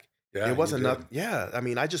love back. Yeah. It you wasn't did. nothing. Yeah. I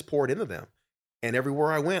mean, I just poured into them, and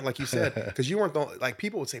everywhere I went, like you said, because you weren't like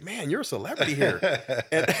people would say, man, you're a celebrity here.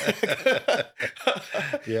 And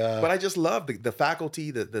Yeah. but I just loved the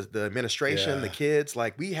faculty, the administration, the Yeah. kids.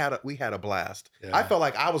 Like we had a blast. Yeah. I felt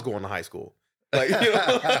like I was going to high school. Like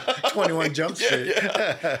 21 Jump Street.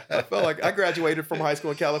 I felt like I graduated from high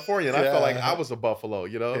school in California, and I felt like Yeah. I was a Buffalo.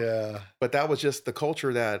 Yeah. But that was just the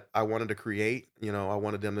culture that I wanted to create. I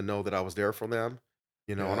wanted them to know that I was there for them.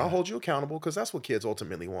 And Yeah. I'll hold you accountable because that's what kids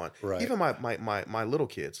ultimately want. Right. Even my little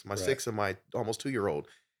kids, my Right. 6 and my almost 2-year-old,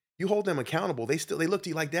 you hold them accountable. They look to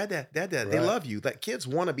you like dad. They Right. love you. That kids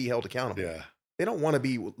want to be held accountable. Yeah. They don't want to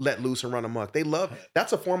be let loose and run amok. They love,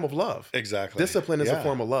 that's a form of love. Exactly. Discipline is a Yeah.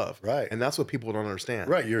 form of love. Right. And that's what people don't understand.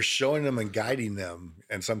 Right. You're showing them and guiding them.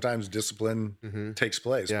 And sometimes discipline Hmm. takes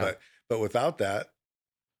place. Yeah. But without that,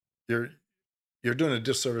 you're doing a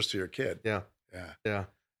disservice to your kid. Yeah. Yeah. Yeah.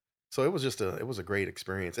 So it was a great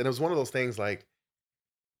experience. And it was one of those things like,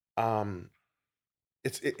 you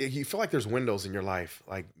feel like there's windows in your life.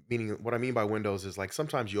 Like, meaning what I mean by windows is like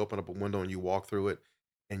sometimes you open up a window and you walk through it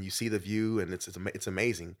and you see the view, and it's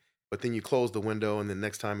amazing. But then you close the window, and the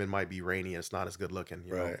next time it might be rainy, and it's not as good looking,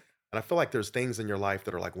 you know. Right. And I feel like there's things in your life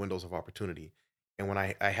that are like windows of opportunity. And when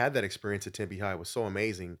I had that experience at Tempe High, it was so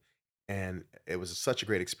amazing, and it was such a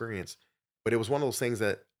great experience. But it was one of those things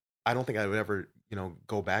that I don't think I would ever,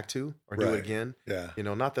 go back to or do it Right. again. Yeah.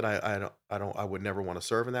 Not that I would never want to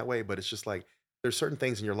serve in that way, but it's just like there's certain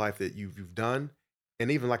things in your life that you've done, and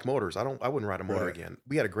even like motors, I wouldn't ride a motor Right. again.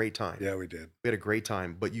 We had a great time. Yeah, we did. We had a great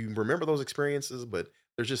time, but you remember those experiences, but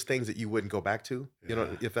there's just things that you wouldn't go back to,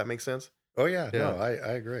 Yeah. if that makes sense. Oh yeah. Yeah. No, I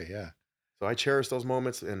agree. Yeah. So I cherish those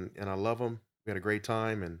moments, and I love them. We had a great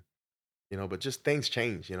time, and but just things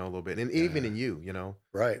change, a little bit, and even Yeah. in you,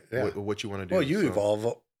 Right. Yeah. what you want to do. Well, you So,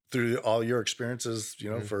 evolve through all your experiences,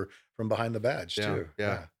 Mhm. from behind the badge Yeah, too.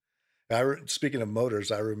 yeah. Speaking of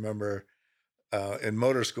motors, I remember in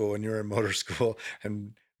motor school, when you were in motor school,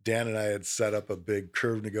 and Dan and I had set up a big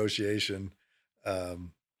curve negotiation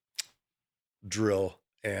um, drill.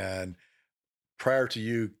 And prior to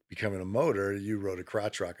you becoming a motor, you rode a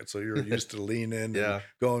crotch rocket. So you were used to leaning and Yeah.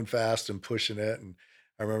 going fast and pushing it. And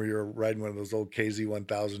I remember you were riding one of those old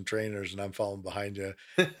KZ1000 trainers, and I'm following behind you.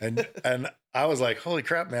 And I was like, holy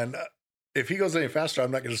crap, man. If he goes any faster,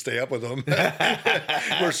 I'm not going to stay up with him.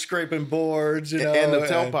 We're scraping boards, And the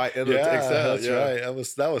tailpipe, and the yeah, Excel, that's yeah. right.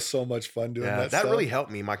 That was so much fun doing Yeah, that. that really stuff.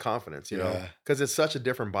 helped me, my confidence, Yeah. because it's such a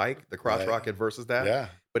different bike, the crotch Right. rocket versus that. Yeah,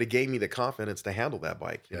 But it gave me the confidence to handle that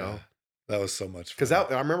bike, yeah. That was so much fun. Because I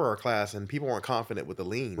remember our class, and people weren't confident with the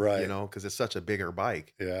lean, Right. because it's such a bigger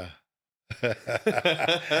bike. Yeah.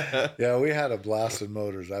 Yeah, we had a blast in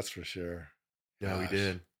motors, that's for sure. Yeah, we Gosh.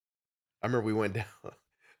 did. I remember we went down,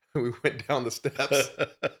 we went down the steps,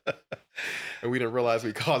 and we didn't realize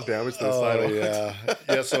we caused damage to the Oh, sidewalk. yeah.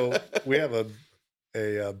 Yeah, so we have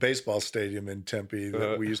a baseball stadium in Tempe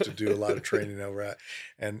that we used to do a lot of training over at.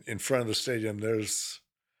 And in front of the stadium, there's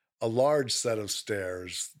a large set of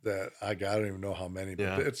stairs that I don't even know how many, but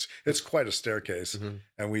Yeah. it's quite a staircase. Mhm.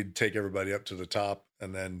 And we'd take everybody up to the top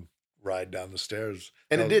and then ride down the stairs.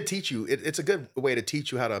 And That it was- did teach you. It's a good way to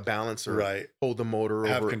teach you how to balance or Right. hold the motor,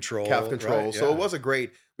 Have over control, have control. right, So yeah. it was a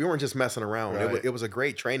great. We weren't just messing around. Right. It was a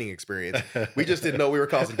great training experience. We just didn't know we were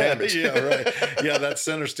causing damage. Yeah, right. Yeah, that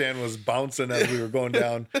center stand was bouncing as we were going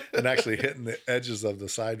down and actually hitting the edges of the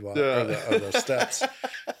sidewalk or the steps.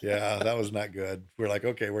 Yeah, that was not good. We're like,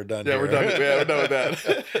 okay, we're done. Yeah, here. we're done. Yeah, we're done with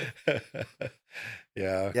that.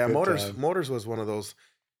 Yeah. Yeah, good motors. time. Motors was one of those.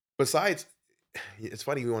 Besides, it's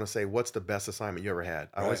funny you want to say what's the best assignment you ever had.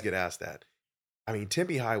 I always Right. get asked that. I mean,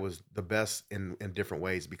 Tempe High was the best in different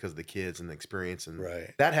ways because of the kids and the experience, and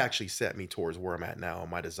Right. that actually set me towards where I'm at now.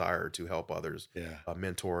 My desire to help others, Yeah.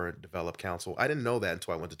 mentor, develop, counsel. I didn't know that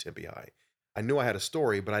until I went to Tempe High. I knew I had a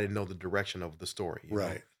story, but I didn't know the direction of the story. you know?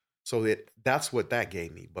 Right. So that's what that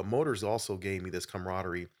gave me. But motors also gave me this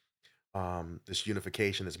camaraderie, this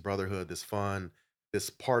unification, this brotherhood, this fun, this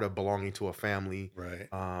part of belonging to a family. Right.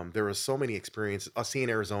 There were so many experiences. I see in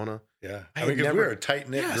Arizona. Yeah. I I mean, had because we were never- a tight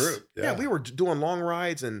knit Yes. group. Yeah, we were doing long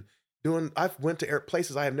rides and I went to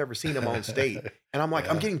places I have never seen in my own state. And I'm like,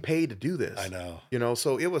 I'm Yeah. getting paid to do this. I know.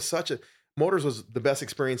 So it was motors was the best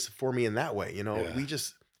experience for me in that way. Yeah. We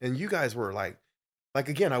just, and you guys were like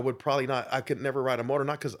again, I could never ride a motor,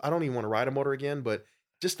 not because I don't even want to ride a motor again, but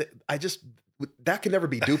that could never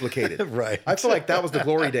be duplicated. Right. I feel like that was the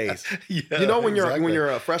glory days. Yeah, When exactly. you're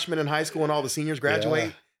a freshman in high school and all the seniors graduate,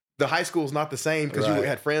 Yeah. the high school is not the same because you Right.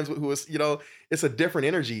 had friends who was, it's a different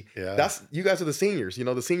energy. Yeah. You guys are the seniors,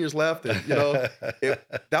 the seniors left and,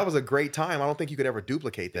 that was a great time. I don't think you could ever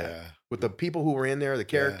duplicate that Yeah. with the people who were in there, the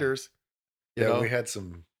characters. you Yeah, know? we had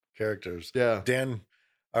some characters. Yeah. Dan,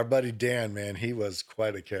 our buddy Dan, man, he was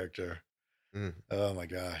quite a character. Mm. Oh my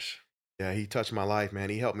gosh. Yeah, he touched my life, man.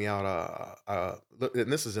 He helped me out.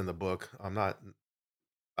 And this is in the book.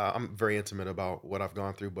 I'm very intimate about what I've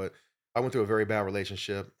gone through, but I went through a very bad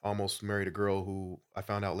relationship. Almost married a girl who I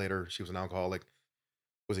found out later she was an alcoholic.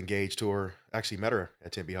 Was engaged to her. Actually met her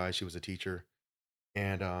at Tempe High. She was a teacher,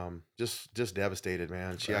 and just devastated,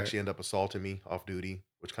 man. She Right. actually ended up assaulting me off duty,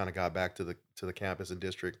 which kind of got back to the campus and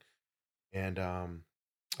district, and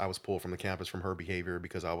I was pulled from the campus from her behavior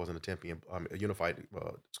because I wasn't a Tempe, a unified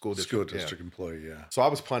school district. School Yeah. district employee, yeah. So I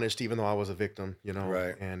was punished even though I was a victim,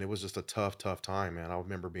 Right. and it was just a tough time, man. I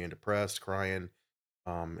remember being depressed, crying,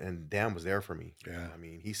 and Dan was there for me. Yeah. I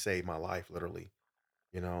mean, he saved my life, literally.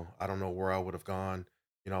 I don't know where I would have gone.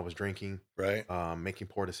 I was drinking, Right. making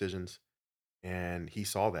poor decisions, and he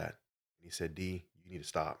saw that. And he said, D, you need to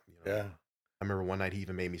stop. Yeah. I remember one night he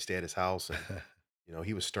even made me stay at his house, and,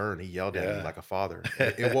 He was stern. He yelled at me Yeah. like a father.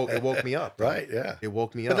 It woke me up. Right. Yeah. It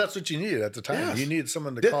woke me But up. that's what you needed at the time. Yes. You needed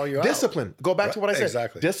someone to call you out. Discipline. Go back to what I said.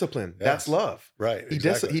 Exactly. Discipline. Yes. That's love. Right. He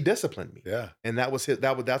Exactly. he disciplined me. Yeah. And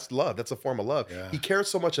that's love. That's a form of love. Yeah. He cared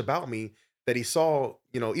so much about me that he saw,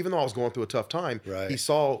 even though I was going through a tough time, Right. he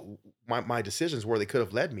saw my decisions where they could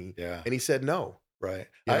have led me. Yeah. And he said no. Right.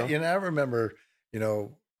 You know? I remember,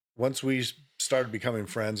 once we started becoming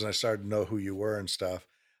friends and I started to know who you were and stuff.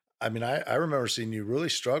 I mean, I remember seeing you really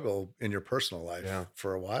struggle in your personal life Yeah.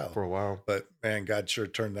 for a while. For a while. But man, God sure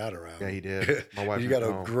turned that around. Yeah, he did. My wife. You got a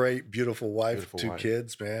no. great, beautiful wife, Beautiful 2 wife.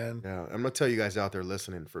 kids, man. Yeah, I'm gonna tell you guys out there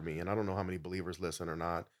listening for me, and I don't know how many believers listen or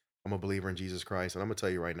not. I'm a believer in Jesus Christ, and I'm gonna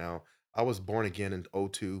tell you right now, I was born again in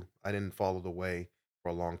 '02. I didn't follow the way for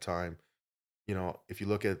a long time. If you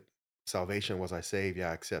look at salvation, was I saved?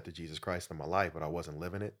 Yeah, I accepted Jesus Christ in my life, but I wasn't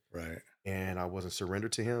living it, Right. and I wasn't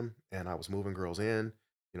surrendered to Him, and I was moving girls in,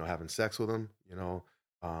 having sex with them,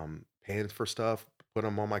 paying for stuff, putting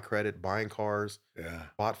them on my credit, buying cars, Yeah.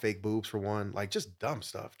 bought fake boobs for one, like just dumb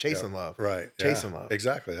stuff, chasing love. Right. Chasing yeah. love.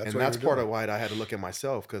 Exactly. That's And what that's you were part of doing. why I had to look at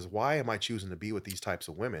myself, because why am I choosing to be with these types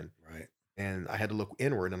of women? Right. And I had to look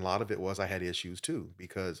inward, and a lot of it was I had issues too,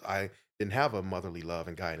 because I didn't have a motherly love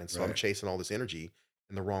and guidance. So I'm Right. chasing all this energy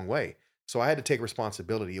in the wrong way. So I had to take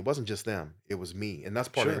responsibility. It wasn't just them, it was me. And that's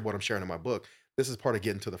part Sure. of what I'm sharing in my book. This is part of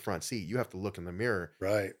getting to the front seat. You have to look in the mirror.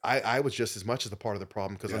 Right. I was just as much as the part of the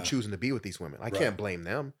problem, because I'm Yeah. choosing to be with these women. I Right. can't blame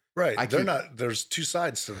them. Right. I They're keep- not, there's 2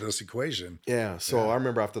 sides to this equation. Yeah. So Yeah. I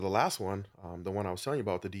remember after the last one, the one I was telling you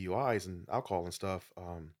about, the DUIs and alcohol and stuff,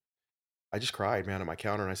 I just cried, man, at my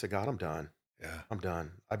counter, and I said, God, I'm done. Yeah. I'm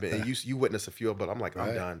done. I've been, you witnessed a few, but I'm like, I'm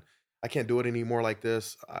Right. done. I can't do it anymore like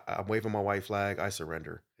this. I'm waving my white flag. I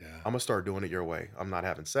surrender. Yeah. I'm gonna start doing it your way. I'm not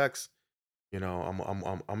having sex.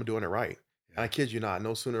 I'm doing it right. And I kid you not.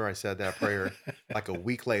 No sooner I said that prayer, like a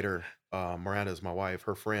week later, Miranda is my wife.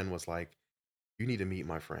 Her friend was like, "You need to meet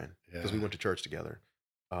my friend," because we Yeah. went to church together.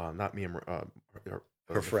 Not me and Her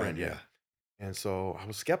the friend. Yeah. And so I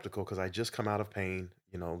was skeptical, because I just come out of pain.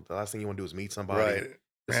 The last thing you want to do is meet somebody. Right.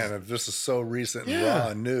 This Man, is- if this is so recent and Yeah, raw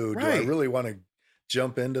and new, do I right. really want to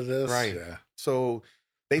jump into this? Right. Yeah. So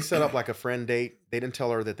they set up like a friend date. They didn't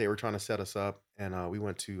tell her that they were trying to set us up. And we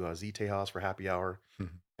went to Z Tejas for happy hour Mhm.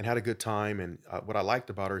 and had a good time. And what I liked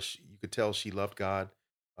about her, you could tell she loved God.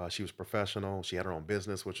 She was professional. She had her own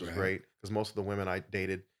business, which was Right. great, because most of the women I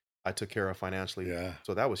dated, I took care of financially. Yeah.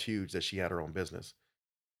 So that was huge that she had her own business.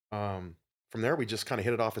 From there, we just kind of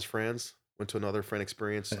hit it off as friends. Went to another friend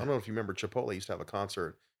experience. I don't know if you remember, Chipotle used to have a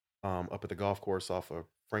concert up at the golf course off of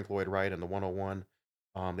Frank Lloyd Wright and the 101.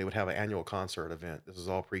 They would have an annual concert event. This was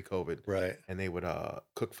all pre-COVID. Right. And they would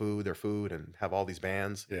cook their food, and have all these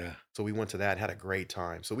bands. Yeah. So we went to that, had a great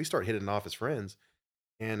time. So we started hitting it off as friends,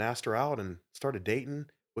 and asked her out and started dating.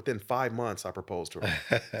 Within 5 months, I proposed to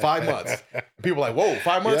her. 5 months. People were like, whoa,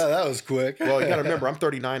 5 months? Yeah, that was quick. Well, you got to remember, I'm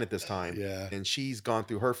 39 at this time. Yeah. And she's gone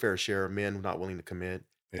through her fair share of men not willing to commit.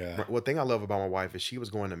 Yeah. One thing I love about my wife is she was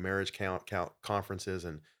going to marriage conferences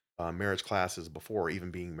and marriage classes before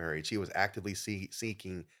even being married. She was actively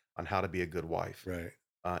seeking on how to be a good wife. Right.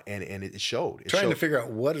 And it showed. It Trying showed. to figure out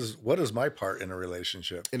what is my part in a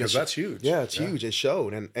relationship, And because it's- that's huge. Yeah, it's huge. It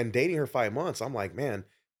showed. And dating her 5 months, I'm like, man,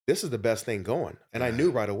 this is the best thing going. And I Yeah. knew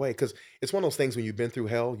right away, because it's one of those things when you've been through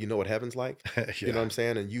hell, you know what heaven's like. Yeah. You know what I'm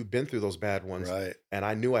saying? And you've been through those bad ones. Right. And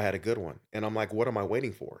I knew I had a good one. And I'm like, what am I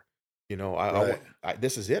waiting for? Right.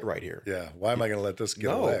 This is it right here. Yeah. Why am I going to let this get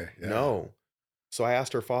No, away? Yeah. no. So I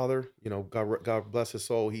asked her father, God bless his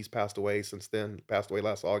soul. He's passed away since then, passed away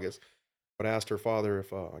last August. But I asked her father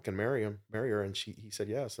if I can marry her. And he said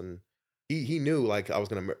yes. And he knew like I was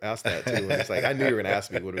going to ask that too. And it's like, I knew you were going to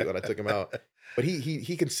ask me when I took him out. But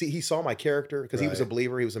he saw my character, because he was a Right.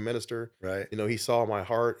 believer. He was a minister. Right. He saw my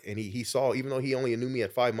heart, and he saw, even though he only knew me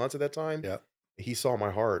at 5 months at that time, Yeah. he saw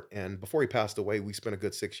my heart. And before he passed away, we spent a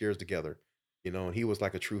good 6 years together, and he was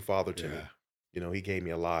like a true father to me. Yeah. He gave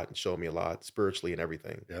me a lot and showed me a lot spiritually and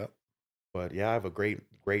everything. Yeah. But yeah, I have a great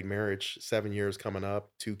marriage, 7 years coming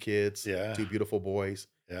up, 2 kids, Yeah. 2 beautiful boys,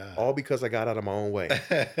 Yeah. all because I got out of my own way.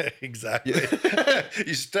 Exactly. Yeah.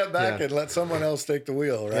 You step back Yeah. and let someone else take the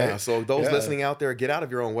wheel, right? Yeah. So those Yeah. listening out there, get out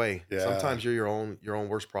of your own way. Yeah. Sometimes you're your own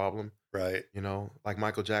worst problem. Right. Like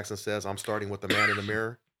Michael Jackson says, I'm starting with the man in the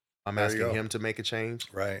mirror. I'm There you asking go. him to make a change,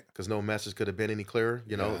 Right. because no message could have been any clearer.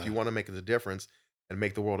 If Yeah. you want to make a difference and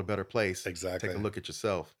make the world a better place, Exactly. take a look at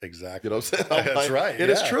yourself. Exactly. You know what I'm saying? That's right. It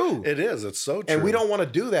is Yeah. true. It is. It's so true. And we don't want to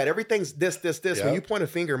do that. Everything's this. When Yep. you point a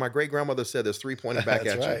finger, my great grandmother said there's 3 pointing back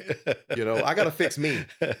That's at you. right. I got to fix me.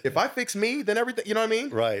 If I fix me, then everything, you know what I mean?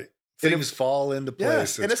 Right. things fall into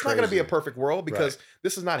place. And it's not going to be a crazy. perfect world because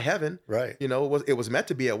this is not heaven. Right. You know, it was meant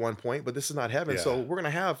to be at one point, but this is not heaven. Yeah. So we're going to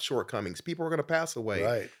have shortcomings. People are going to pass away.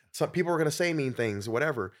 Right. Some people are going to say mean things,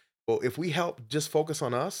 whatever. Well, if we help just focus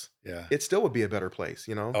on us, Yeah. it still would be a better place,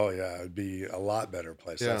 you know? Oh yeah, it'd be a lot better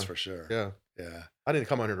place. That's Yeah. for sure. Yeah. Yeah. I didn't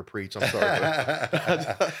come on here to preach. I'm sorry.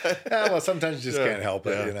 Yeah, well, sometimes you just can't help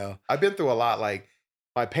it, you know. I've been through a lot. Like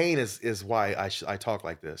my pain is why I talk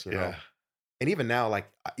like this, you know. Yeah. And even now, like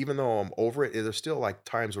even though I'm over it, there's still like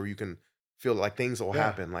times where you can feel like things will Yeah.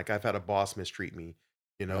 happen. Like I've had a boss mistreat me,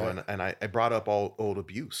 you know, Right. and I brought up old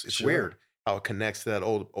abuse. It's Sure. weird how it connects to that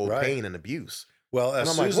old Right. pain and abuse. Well, as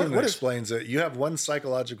And I'm like, Susan what is- explains it, you have one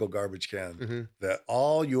psychological garbage can Mhm. that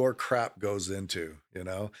all your crap goes into, you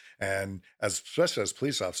know, and especially as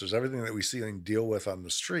police officers, everything that we see and deal with on the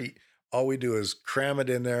street, all we do is cram it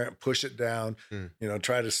in there and push it down, Mm. you know,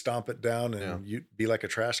 try to stomp it down and Yeah. you be like a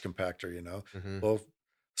trash compactor, you know. Mhm. Well,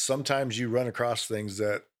 sometimes you run across things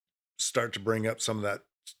that start to bring up some of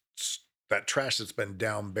that trash that's been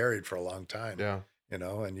down buried for a long time, Yeah. you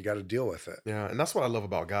know, and you got to deal with it. Yeah. And that's what I love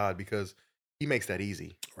about God because he makes that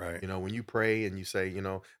easy. Right. You know, when you pray and you say, you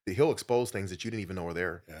know, he'll expose things that you didn't even know were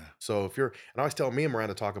there. Yeah. So if you're, and I always tell me and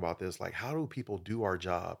Miranda talk about this, like, how do people do our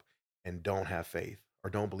job and don't have faith or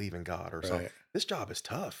don't believe in God or something? Right. This job is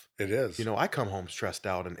tough. It is. You know, I come home stressed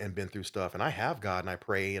out and been through stuff, and I have God and I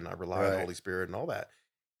pray and I rely on the Right. Holy Spirit and all that.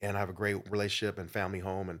 And I have a great relationship and family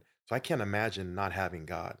home. And so I can't imagine not having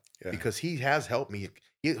God Yeah. because he has helped me.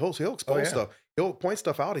 He'll expose yeah. stuff. He'll point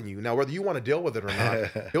stuff out in you. Now, whether you want to deal with it or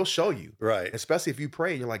not, he'll show you. Right. Especially if you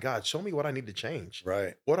pray and you're like, God, show me what I need to change.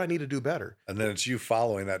 Right. What I need to do better. And then it's you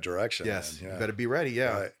following that direction. Yes. then. You Yeah. better be ready.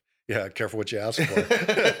 Yeah. Right. Yeah. Careful what you ask for.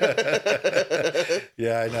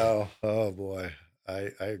 Yeah, I know. Oh boy.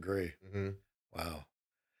 I agree. Mhm. Wow.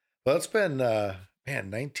 Well, it's been, man,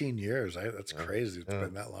 19 years. That's Yeah. crazy. It's Yeah.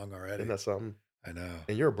 been that long already. Isn't that something? I know.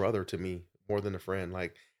 And you're a brother to me more than a friend.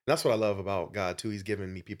 Like, that's what I love about God too. He's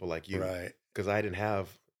given me people like you. Right. Because I didn't have,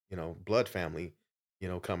 you know, blood family, you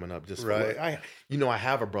know, coming up. Just Right. I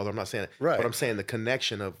have a brother. I'm not saying it, Right. but I'm saying the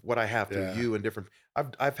connection of what I have through Yeah. you and different.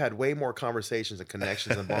 I've had way more conversations and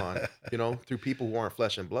connections and bond, you know, through people who aren't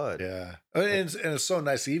flesh and blood. Yeah. And it's so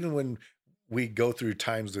nice. Even when we go through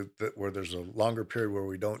times that where there's a longer period where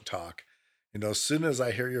we don't talk, you know, as soon as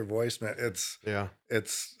I hear your voice, man, it's Yeah.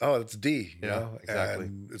 it's D, you Yeah, know, exactly.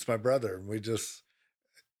 and it's my brother. And we just,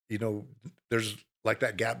 you know, there's like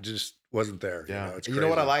that gap just wasn't there. Yeah. You know, it's And you know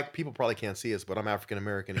what I crazy. like? People probably can't see us, but I'm African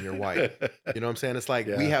American and you're white. You know what I'm saying? It's like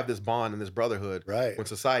we Yeah. have this bond and this brotherhood Right. when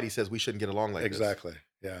society says we shouldn't get along like Exactly.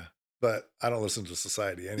 Yeah. But I don't listen to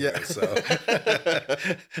society anyway. Yeah. So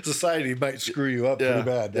society might screw you up Yeah, pretty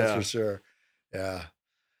bad. That's yeah. for sure. Yeah.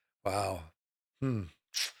 Wow.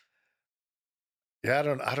 Yeah.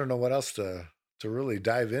 I don't know what else to really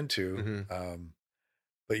dive into. Mhm.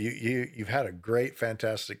 But you've had a great,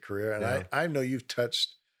 fantastic career. And Yeah. I know you've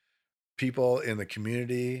touched people in the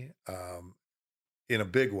community, in a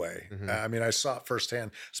big way. Mhm. I mean, I saw it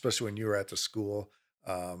firsthand, especially when you were at the school.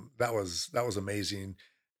 That was amazing.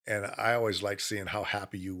 And I always liked seeing how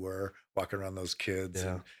happy you were walking around those kids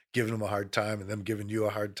Yeah. and giving them a hard time and them giving you a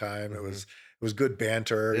hard time. Mhm. It was good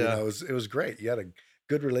banter. You Yeah. know, it was great. You had a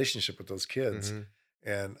good relationship with those kids. Mhm.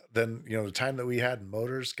 And then, you know, the time that we had in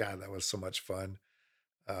motors, God, that was so much fun.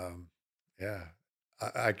 Yeah.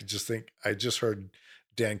 I could just think, I just heard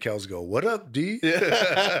Dan Kells go, "What up, D?"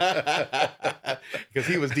 Yeah. Because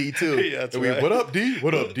he was D too. Yeah, that's And we, right. what up, D?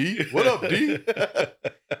 What up, D? What up, D?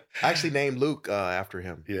 I actually named Luke after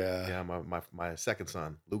him. Yeah. Yeah, my second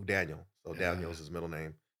son, Luke Daniel. So Yeah. Daniel's his middle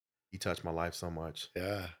name. He touched my life so much.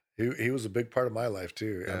 Yeah. He was a big part of my life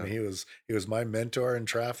too. I Yeah. mean, he was my mentor in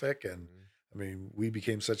traffic, and Mhm. I mean, we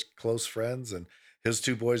became such close friends, and his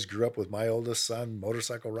two boys grew up with my oldest son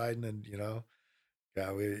motorcycle riding, and you know,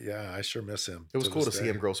 yeah, I sure miss him. It was cool to this see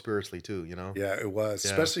day. him grow spiritually too, you know? Yeah, it was,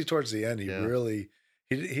 Yeah. especially towards the end. He Yeah. really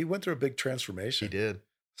he went through a big transformation. He did.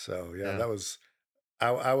 So yeah, Yeah. that was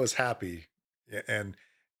I was happy, and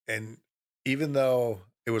even though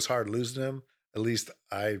it was hard losing him, at least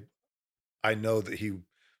I know that he,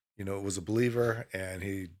 you know, was a believer and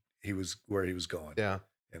he was where he was going. Yeah.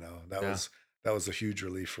 You know, Yeah. that was a huge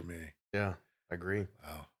relief for me. Yeah. I agree.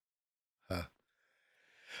 Wow. Huh.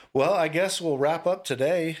 Well, I guess we'll wrap up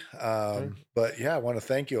today. But yeah, I want to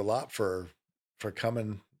thank you a lot for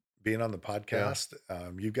coming, being on the podcast.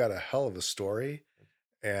 You've got a hell of a story,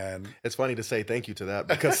 and It's funny to say thank you to that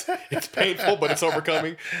because it's painful, but it's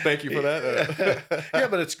overcoming. Thank you for that. yeah,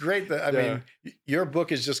 but it's great that I Yeah. mean, your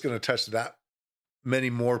book is just going to touch that many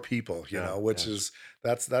more people, you Yeah, know, which yeah. is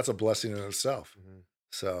that's a blessing in itself. Mhm.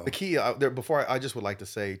 So The key there before I just would like to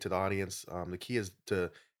say to the audience, the key is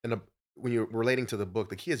to, and when you're relating to the book,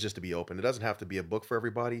 the key is just to be open. It doesn't have to be a book for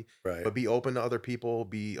everybody, Right. but be open to other people.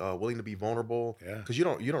 Be willing to be vulnerable, Yeah. because you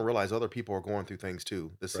don't realize other people are going through things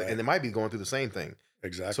too, Right. and they might be going through the same thing.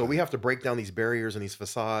 Exactly. So we have to break down these barriers and these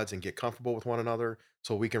facades and get comfortable with one another,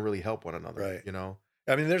 so we can really help one another. Right. You know.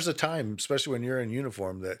 I mean, there's a time, especially when you're in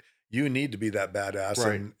uniform, that you need to be that badass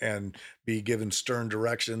Right. and be given stern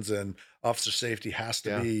directions, and officer safety has to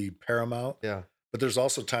Yeah. be paramount. Yeah. But there's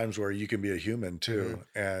also times where you can be a human too.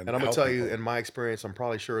 And I'm gonna help tell you, people. in my experience, I'm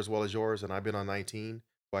probably sure as well as yours, and I've been on 19,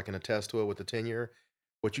 so I can attest to it with the tenure.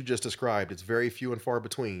 What you just described, it's very few and far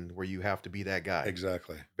between where you have to be that guy.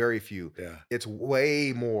 Exactly. Very few. Yeah. It's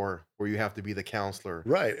way more where you have to be the counselor.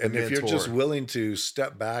 Right. the And if you're just mentor. willing to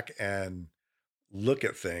step back and look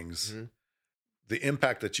at things, Mhm. the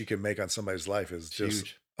impact that you can make on somebody's life is It's just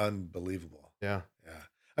huge. unbelievable. Yeah. Yeah.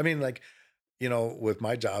 I mean, like, with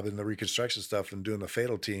my job in the reconstruction stuff and doing the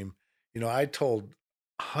fatal team, I told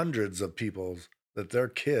hundreds of people that their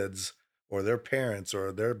kids or their parents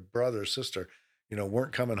or their brother or sister,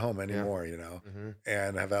 weren't coming home anymore, hmm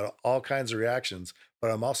and have had all kinds of reactions.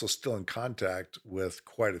 But I'm also still in contact with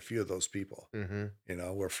quite a few of those people. hmm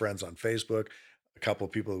We're friends on Facebook, a couple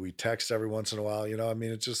of people that we text every once in a while. I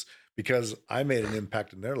mean, it's just because I made an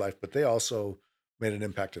impact in their life, but they also made an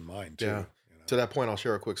impact in mine too. Yeah. To that point, I'll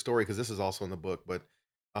share a quick story because this is also in the book. But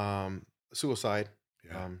suicide,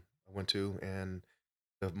 Yeah. I went to, and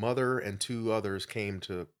the mother and two others came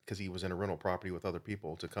to, because he was in a rental property with other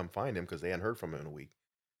people, to come find him because they hadn't heard from him in a week.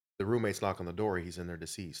 The roommates knock on the door. He's in there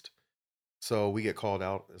deceased. So we get called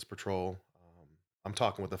out as patrol. I'm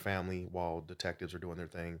talking with the family while detectives are doing their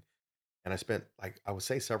thing, and I spent, like, I would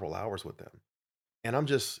say, several hours with them. And I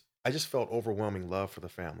just felt overwhelming love for the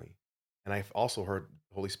family, and I've also heard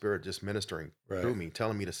Holy Spirit just ministering through Right. me,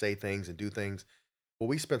 telling me to say things and do things. Well,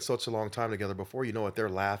 we spent such a long time together. Before you know it, they're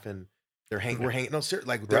laughing. We're hanging. No, seriously,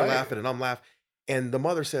 like they're Right. laughing and I'm laughing. And the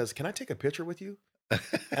mother says, "Can I take a picture with you?"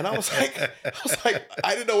 And I was like,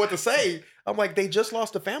 I didn't know what to say. I'm like, they just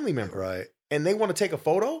lost a family member, Right. and they want to take a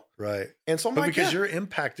photo. Right. And so I'm But like, because yeah. you're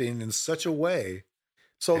impacting in such a way.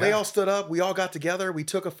 So they Yeah. all stood up. We all got together. We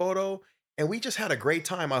took a photo, and we just had a great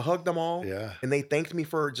time. I hugged them all. Yeah. And they thanked me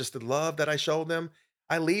for just the love that I showed them.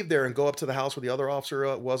 I leave there and go up to the house where the other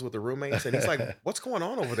officer was with the roommates, and he's like, "What's going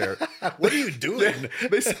on over there?" What are you doing?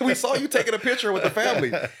 They said, "We saw you taking a picture with the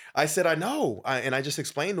family." I said, "I know," and I just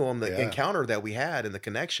explained to them the Yeah. encounter that we had and the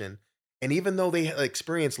connection. And even though they had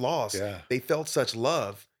experienced loss, Yeah. they felt such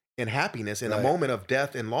love and happiness in a Right. moment of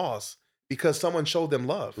death and loss because someone showed them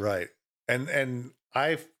love. Right. And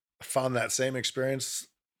I've found that same experience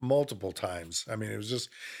multiple times. I mean, it was just,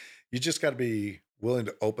 you just got to be willing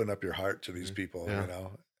to open up your heart to these Mhm. people, Yeah.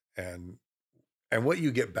 and what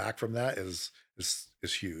you get back from that is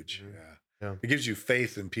huge. Mhm. Yeah. Yeah. It gives you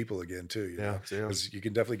faith in people again too, Yeah. Yeah. because you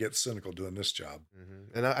can definitely get cynical doing this job.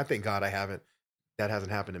 And I thank God that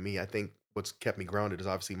hasn't happened to me. I think what's kept me grounded is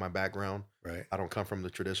obviously my background. Right. I don't come from the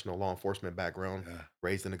traditional law enforcement background, Yeah.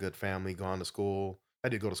 raised in a good family, gone to school. I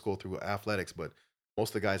did go to school through athletics, but most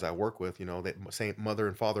of the guys I work with, they same mother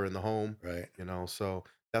and father in the home, Right. so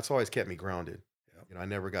that's always kept me grounded. Yep. I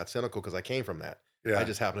never got cynical because I came from that. Yeah. I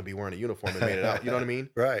just happened to be wearing a uniform and made it out. You know what I mean?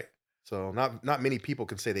 Right. So not many people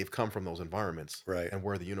can say they've come from those environments Right. and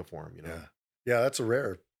wear the uniform, Yeah. Yeah. That's a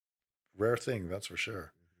rare thing. That's for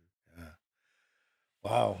sure. Yeah.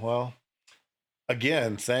 Wow. Well,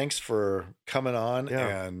 again, thanks for coming on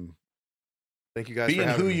Yeah. and Thank you guys for being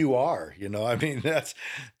having who me. you are. I mean,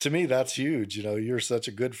 to me, that's huge. You're such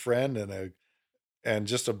a good friend and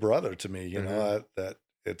just a brother to me, Mhm. that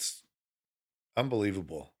it's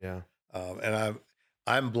unbelievable. Yeah. And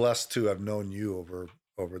I'm blessed to have known you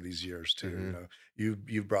over these years too. Mhm.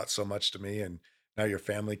 You've brought so much to me, and now your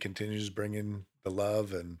family continues bringing the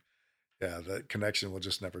love, and yeah, that connection will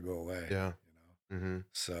just never go away. Yeah. hmm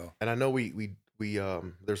So And I know we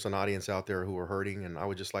there's an audience out there who are hurting, and I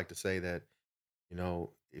would just like to say that,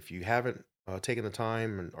 if you haven't taken the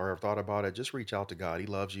time or have thought about it, just reach out to God. He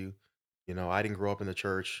loves you. I didn't grow up in the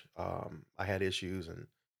church. I had issues, and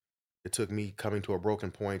it took me coming to a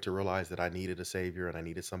broken point to realize that I needed a savior and I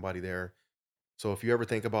needed somebody there. So if you ever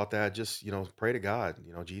think about that, just pray to God.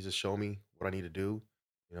 Jesus, show me what I need to do.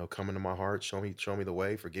 Come into my heart, show me the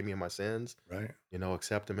way, forgive me of my sins. right,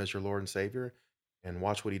 Accept Him as your Lord and Savior, and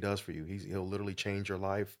watch what He does for you. He'll literally change your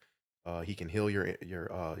life. He can heal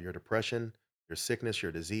your depression, your sickness,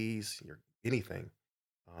 your disease, your anything.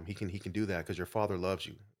 He can do that because your Father loves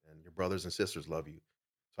you and your brothers and sisters love you.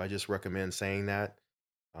 So I just recommend saying that,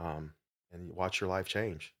 um, and watch your life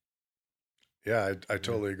change. yeah, I Yeah.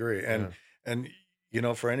 totally agree. Yeah. And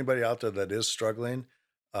for anybody out there that is struggling,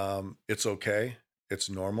 it's okay, it's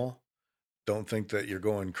normal. don't think that you're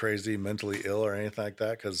going crazy, mentally ill or anything like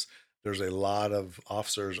that, because there's a lot of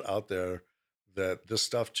officers out there that this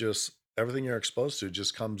stuff just, everything you're exposed to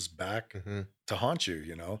just comes back Hmm. to haunt you.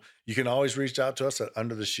 You can always reach out to us at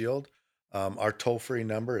Under the Shield. Our toll-free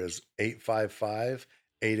number is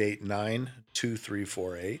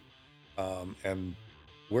 855-889-2348. And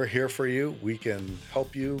we're here for you. We can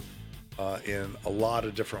help you in a lot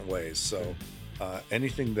of different ways. So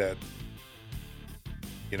anything that,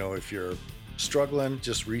 if you're struggling,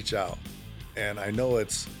 just reach out. And I know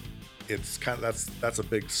it's kind of, that's a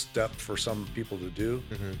big step for some people to do.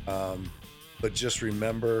 But just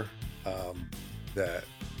remember that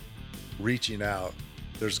reaching out,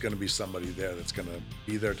 there's going to be somebody there that's going to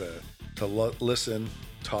be there to listen,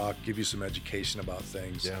 talk, give you some education about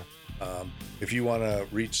things. Yeah. If you want to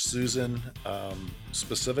reach Susan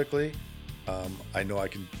specifically, I know I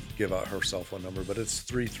can give out her cell phone number, but it's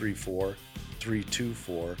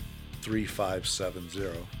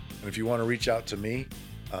 334-324-3570. And if you want to reach out to me,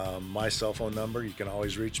 my cell phone number, you can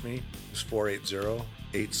always reach me, is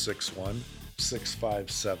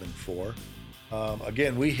 480-861-6574.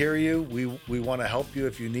 Again, we hear you. We want to help you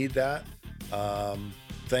if you need that.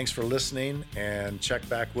 Thanks for listening, and check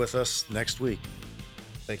back with us next week.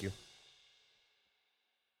 Thank you.